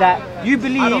saying is that you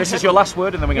believe. This is your last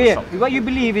word, and then we're going to stop. What you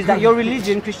believe is that your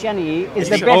religion, Christianity, is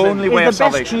the only way of best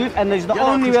salvation. truth, and is the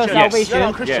only way of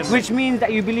salvation. Yes. Which means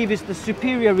that you believe it's the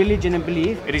superior religion and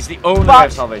belief. It is the only way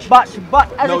of salvation.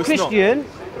 But as a Christian,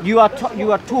 you are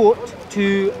taught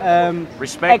to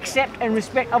accept and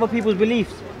respect other people's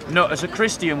beliefs. No, as a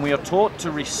Christian, we are taught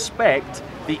to respect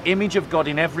the image of God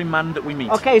in every man that we meet.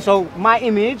 Okay, so my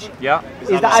image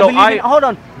is that so I believe in. Hold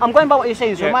on, I'm going by what you're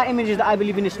saying. So Yeah. my image is that I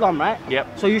believe in Islam, right?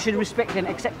 Yep. So you should respect and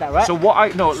accept that, right? So what I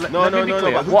let me be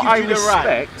clear. who What I gives you the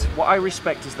right? what I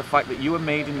respect is the fact that you are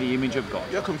made in the image of God.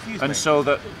 You're confused. And mate. so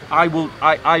that I will,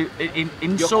 in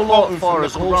You're so quoting far from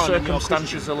as the all Qur'an and you're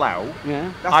circumstances Christian. allow,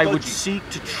 That's I would dodgy. seek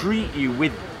to treat you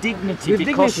with dignity With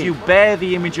because dignity. you bear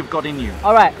the image of God in you.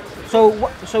 All right. So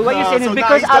what you're saying is so now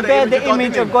because he's I got the bear image the of God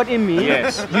image in of God in me,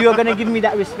 Yes. you are gonna give me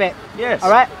that respect. Yes. All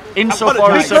right. Insofar as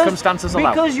Apologise. circumstances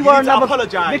allow. Because you You are need to another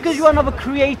apologise. because you are another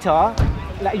creator,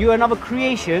 like you are another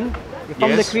creation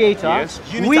from the Yes, creator. yes.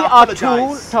 You need We to are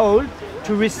apologise. told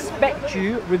to respect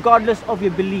you regardless of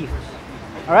your beliefs.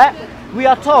 All right. We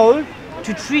are told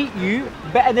to treat you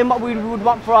better than what we would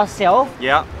want for ourselves.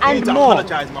 Yeah. You And need to more.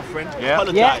 apologise, my friend. Yeah.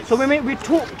 Apologise. Yeah. So we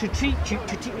talk to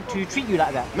treat you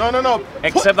like that. No.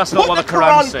 Except that's not put what the the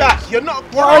Quran says. back. You're not.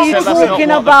 What are you Except that's not talking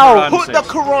what the about? Quran Put the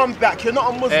says. Quran back. You're not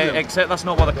a Muslim. Except that's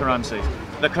not what the Quran says.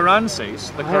 The Quran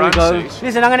says. The There we Quran go. says.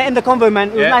 Listen, I'm gonna end the convo, man.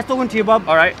 It was Yeah. nice talking to you, Bob.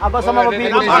 All right. I've got some other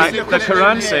people. All right.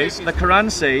 The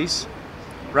Quran says,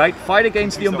 right, fight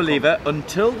against the unbeliever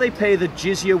until they pay the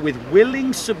jizya with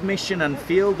willing submission and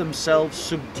feel themselves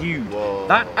subdued. Whoa.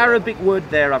 That Arabic word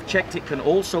there, I've checked, it can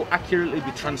also accurately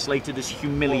be translated as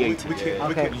humiliated.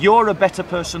 Okay. You're a better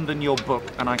person than your book,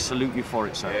 and I salute you for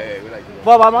it, sir. Yeah, we like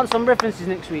Bob, I want some references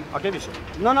next week. I'll give you some.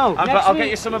 No, But next I'll week. get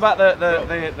you some about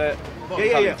the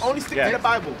Yeah. Only stick Yeah. to the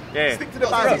Bible. Yeah. Stick to the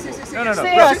Bible. No. Say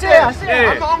it.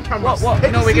 Yeah. I'm not on camera.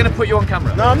 What? No, we're going to put you on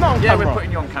camera. No, I'm not on Yeah, camera. we're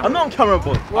putting you on camera. I'm not on camera,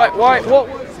 boy. Why? What?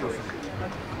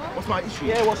 What's my issue?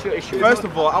 Yeah, what's your issue? First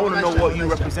of all, I want to know what you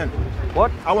represent.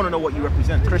 What? I want to know what you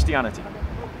represent. Christianity.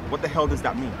 What the hell does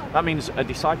that mean? That means a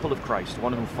disciple of Christ,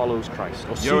 one who follows Christ,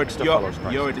 or seeks to follow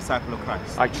Christ. You're a disciple of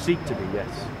Christ. I seek to be, yes.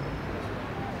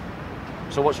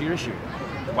 So what's your issue?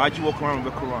 Why do you walk around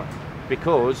with the Quran?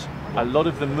 Because a lot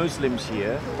of the Muslims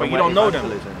here, But you we're don't know them.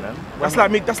 evangelising them.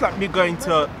 That's like me going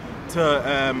to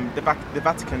the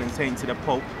Vatican and saying to the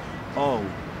Pope, "Oh,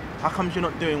 how come you're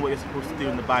not doing what you're supposed to do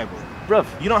in the Bible?" Bruv,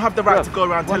 You don't have the right bruv, to go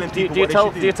around telling do you people what they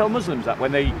should do. Do you tell Muslims that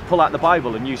when they pull out the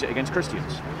Bible and use it against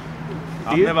Christians?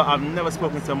 I've never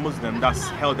spoken to a Muslim that's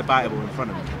held the Bible in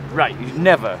front of me. Right, you've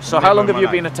never. So how Never long in have my you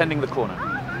life. been attending the corner?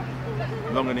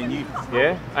 Longer than you.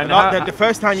 Yeah, And the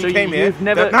first time you so came here, you've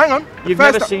never, hang on. You've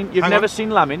First never ti- seen. You've hang never on. seen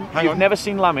Lamin. Hang You've on. never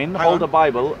seen Lamin Hang hold on. a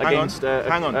Bible Hang on. against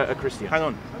Hang on. a Christian. Hang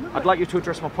on. I'd like you to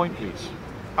address my point, please.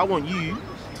 I want you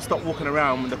to stop walking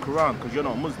around with the Quran because you're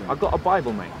not a Muslim. I've got a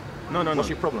Bible, mate. No. What's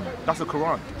your problem? That's a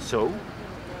Quran. So,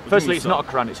 do firstly, you it's mean, not a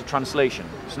Quran. It's a translation.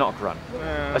 It's not a Quran.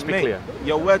 Let's be Mate, clear.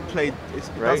 Your wordplay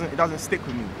Right. it doesn't stick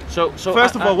with me. So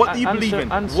First of all, what do you believe in?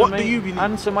 What do you believe?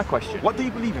 Answer my question. What do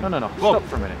you believe in? No. Bob, Stop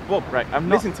for a minute. Bob, Right. I'm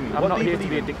not. listen to me. I'm What not do you here to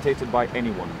believe be in? dictated by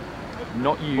anyone.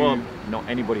 Not you. Bob, not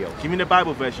anybody else. Give me the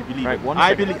Bible verse you believe Right, in. one I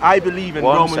second. believe in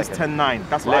One Romans second. 10:9.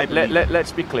 That's what I believe.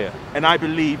 Let's be clear. And I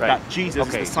believe Right. that Jesus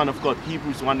Okay. is the Son of God.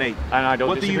 Hebrews 1:8. And I don't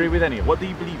What do disagree you- with any of it. What do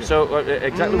you believe in? So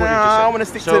exactly what you Nah, just said. I wanna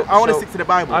stick to- I wanna stick to the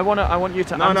Bible. I want you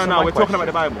to No, answer no, no, my we're talking about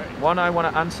the question. Bible. One, I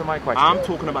want to answer my question. I'm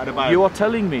talking about the Bible. You are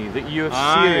telling me that you have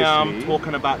I seriously. am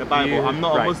talking about the Bible. you- I'm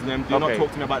not right. a Muslim. Do not Okay.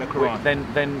 talk to me about the Wait,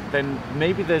 Quran. then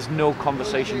maybe there's no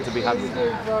conversation to be had with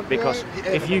you. Because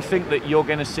if you think that you're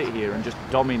going to sit here and just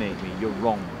dominate me, you're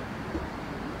wrong.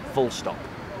 Full stop.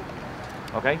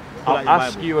 Okay? Pull out I'll your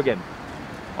ask Bible. you again.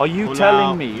 Are you Pull telling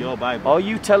out me? your Bible. Are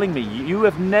you telling me you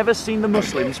have never seen the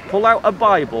Muslims pull out a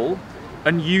Bible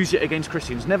and use it against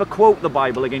Christians? Never quote the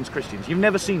Bible against Christians. You've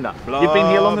never seen that. You've been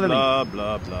here longer than me. Blah,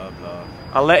 blah, blah, blah.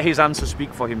 I'll let his answer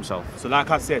speak for himself. So like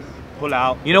I said, pull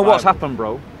out. You know the what's Bible. happened,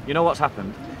 bro? You know what's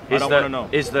happened? I don't wanna know.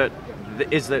 Is that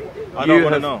I don't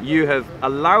wanna know. you have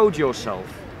allowed yourself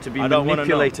to be I don't wanna know.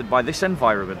 manipulated by this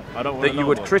environment I don't wanna that you know,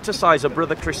 would bro. criticize a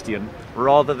brother Christian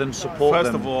rather than support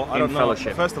First them of all, I in don't know.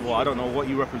 fellowship. First of all, I don't know what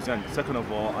you represent. Second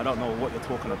of all, I don't know what you're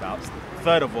talking about.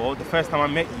 Third of all, the first time I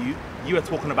met you, you were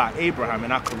talking about Abraham,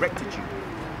 and I corrected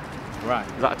you. Right.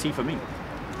 Is that a tea for me?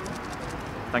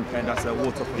 Thank you. And that's a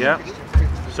water for Yeah. me.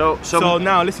 So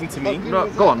now listen to me. no,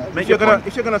 go on. Make If you're your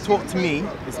point. gonna talk to me,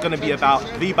 it's gonna be about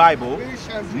the Bible,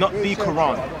 not the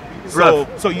Quran.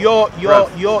 So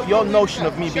your notion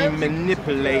of me being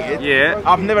manipulated. Yeah.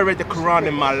 I've never read the Quran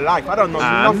in my life. I don't know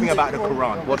nothing about the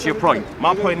Quran. What's your point?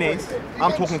 My point is,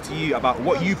 I'm talking to you about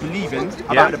what you believe in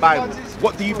about the Bible.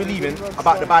 What do you believe in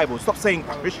about the Bible? Stop saying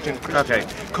Christian. Okay.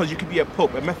 Because you could be a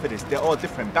Pope, a Methodist. They're all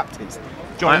different. Baptist.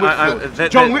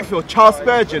 John Whitfield, Charles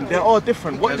Spurgeon. They're all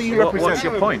different. What do you represent? What's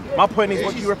your point? My point is,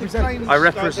 what do you represent? I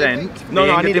represent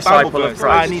I need a a Bible disciple of verse.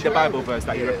 Christ. I need the Bible verse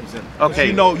that you represent. Okay.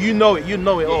 You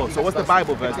know it all. So what's the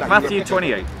Bible verse that Matthew you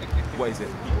represent? 28. What is it?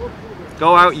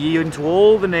 Go out ye into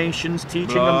all the nations,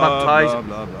 teaching and baptizing.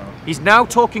 Blah, blah, blah. He's now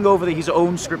talking over his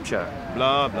own scripture.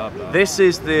 Blah, blah, blah. This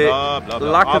is the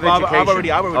lack of education I've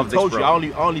already of this told you. bro.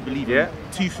 I only believe in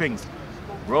two things.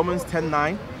 Romans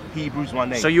 10:9, Hebrews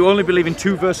 1:8. So you only believe in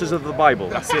 2 verses of the Bible?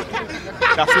 That's it.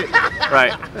 That's it.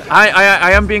 Right.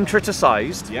 I am being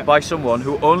criticised by someone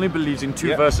who only believes in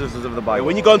 2 verses of the Bible.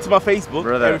 When you go into my Facebook,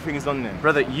 brother, everything is on there.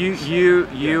 Brother, you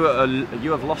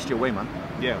have lost your way, man.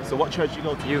 Yeah. So what church you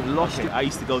go to? You've lost it. I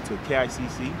used to go to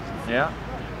KICC. Yeah.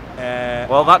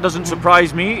 Well, that doesn't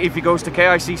surprise me if he goes to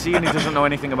KICC and he doesn't know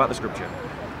anything about the scripture.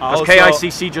 Because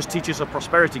KICC just teaches a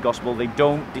prosperity gospel. They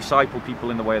don't disciple people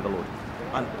in the way of the Lord.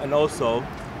 And also,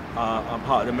 I'm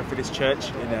part of the Methodist Church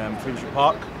in Finsbury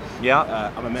Park.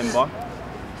 Yeah. I'm a member.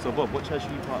 So Bob, what church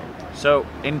are you part of? So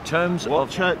in terms what of...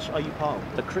 church are you part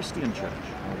of? The Christian Church.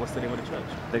 What's the name of the church?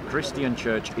 The Christian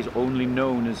Church is only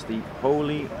known as the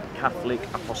Holy Catholic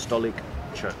Apostolic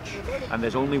Church. And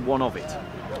there's only one of it.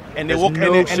 And they walk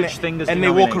around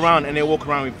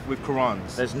with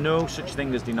Qur'ans. There's no such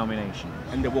thing as denomination.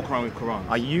 And they walk around with Qur'ans.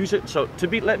 I use it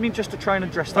let me just to try and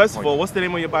address that. First of all, what's the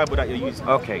name of your Bible that you're using?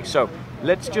 Okay, so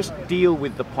let's just deal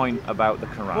with the point about the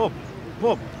Quran.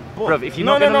 Bob. Bruv, if you're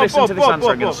not going to listen to this answer,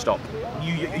 I'm going to stop.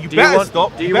 You better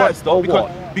stop. You better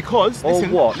stop. Because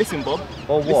listen, Bob. Listen, Bob.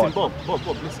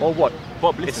 Listen. Or what?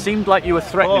 Bob, listen. It seemed like you were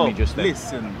threatening me just then.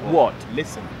 Listen. What?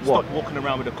 Listen. Stop walking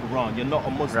around with the Quran. You're not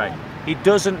a Muslim. Right. He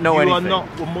doesn't know anything. You are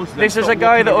not a Muslim. This is a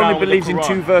guy that only believes in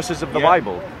 2 verses of the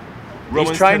Bible.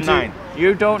 Romans 10:9.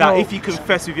 You don't know. That if you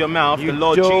confess with your mouth the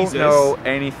Lord Jesus, you don't know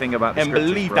anything about the scriptures,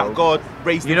 believe that God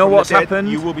raised him from from what's the dead, happened?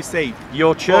 you will be saved.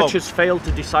 Your church has failed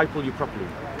to disciple you properly.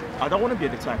 I don't want to be a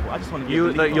disciple. I just want to be a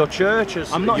believer. Your church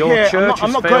has. I'm not your here. Church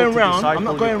I'm not going around. I'm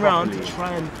not going around properly. to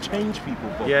try and change people.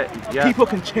 Bob. Yeah. People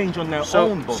can change on their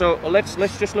own. Bob. So let's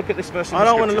just look at this verse. I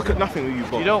don't want to look at nothing with you,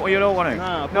 Bob. You don't want to.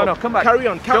 Nah, no, come back. Carry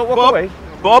on. Don't walk away.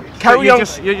 Bob, carry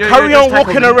on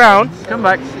walking around. Come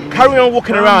back. Carry on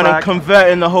walking around and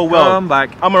converting the whole world. Come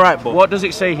back. I'm alright, Bob. What does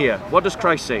it say here? What does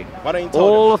Christ say? Why don't you tell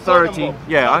all them? authority.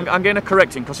 Yeah, I'm going to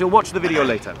correct him because he'll watch the video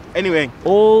later. Anyway,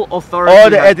 all authority. All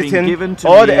the has editing, been given to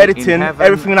all me the editing, in heaven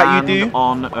everything that you do.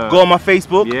 On earth. Go on my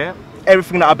Facebook. Yeah.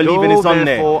 Everything that I believe in is on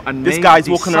there. This guy's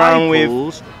walking around with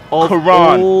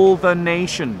Quran. All the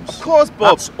nations. Of course,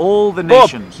 Bob. That's all the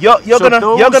nations. Bob, you're gonna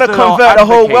convert the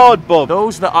whole world, Bob.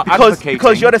 Those that are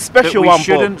because you're the special one, Bob.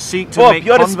 Shouldn't seek to Bob, make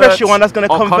you're the special one that's gonna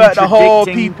convert the whole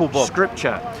people, Bob.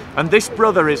 Scripture. And this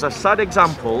brother is a sad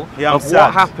example of sad.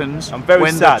 what happens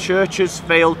when sad. the churches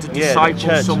fail to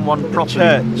disciple someone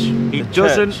properly. He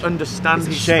doesn't understand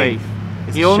his faith.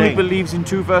 He only believes in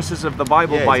 2 verses of the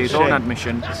Bible by his own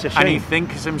admission, and he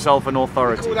thinks himself an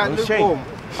authority.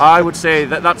 I would say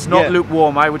that's not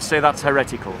lukewarm, I would say that's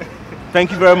heretical.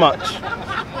 Thank you very much.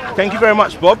 Thank you very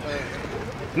much, Bob.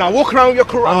 Now walk around with your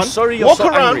Quran. I'm sorry you're so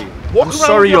angry. I'm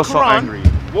sorry you're so angry.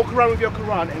 Walk around with your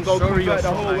Quran and go convert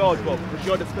the whole world, Bob, because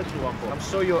you're the special one, Bob. I'm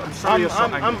sorry you're so angry.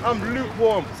 I'm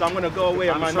lukewarm, so I'm going to go away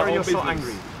and mind my own business. I'm sorry you're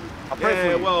so angry. I pray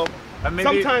for you. Well,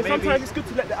 maybe, sometimes it's good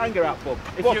to let the anger out, Bob.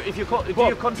 Do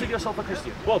you consider yourself a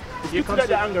Christian? Bob, it's good to let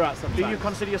the anger out sometimes. Do you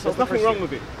consider yourself a There's Christian? nothing wrong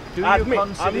with it. Do I you admit,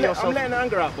 consider yourself... I'm letting the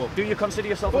anger out, Bob. Do you consider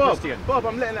yourself a Christian? Bob,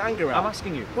 I'm letting the anger out. I'm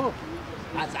asking you. Bob.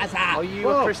 Are you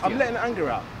a Christian? I'm letting the anger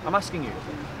out. I'm asking you.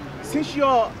 Since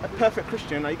you're a perfect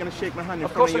Christian, are you going to shake my hand in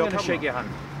of front course of your I'm going to camera? shake your hand.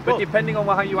 But depending on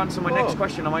how you answer my next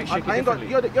question, I might shake it differently.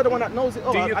 You're the one that knows it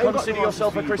all. Do you consider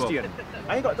yourself a Christian?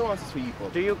 I ain't got no answers for you,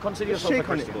 Bob. Do you consider yourself a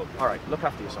Christian? All right, look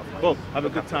after yourself. Bob, have a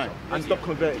good time. And stop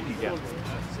converting people. Yeah.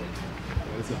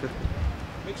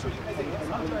 Make sure you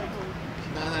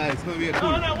Nah, it's going to be a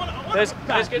cool. There's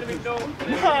going to be no...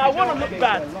 I want to look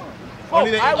bad.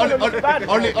 Only the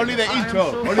intro. Only the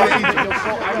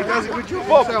intro.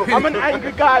 Bob, I'm an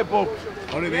angry guy, Bob.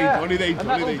 Only the intro. And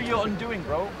that will be your undoing,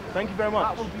 bro. Thank you very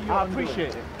much. That will be your I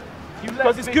appreciate it.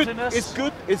 Because it's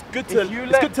good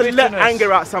to let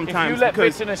anger out sometimes.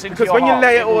 Because when you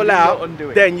lay it all out,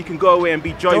 then you can go away and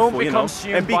be joyful, you know,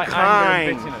 and be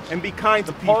kind, and be kind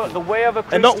to people. The way of a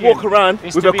Christian and not walk around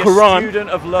with a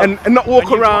Quran and not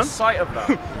walk around,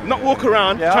 not walk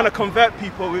around trying to convert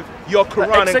people with your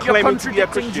Quran and claiming to be a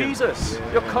Christian. Jesus.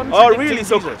 You're contradicting oh, really?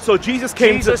 So Jesus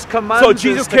came with the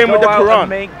Quran. And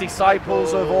make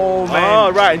disciples of all men.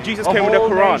 Oh, right. And Jesus came with the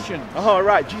Quran. Nations. Oh,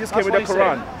 right. Jesus came with the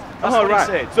Quran. Oh,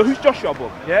 right. So who's Joshua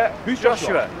book? Yeah. Who's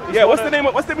Joshua? Yeah. What's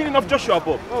the meaning of Joshua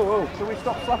book? Oh, can we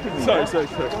stop slapping you? Sorry.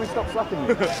 Can we stop slapping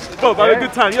you? Bob, have a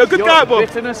good time. You're a good guy, Bob.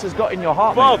 Bitterness has got in your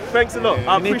heart. Bob, thanks a lot.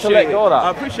 I appreciate it. Need to let go of that. I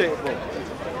appreciate it, Bob.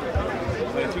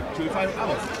 Should we find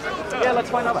out? Yeah, let's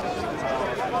find out.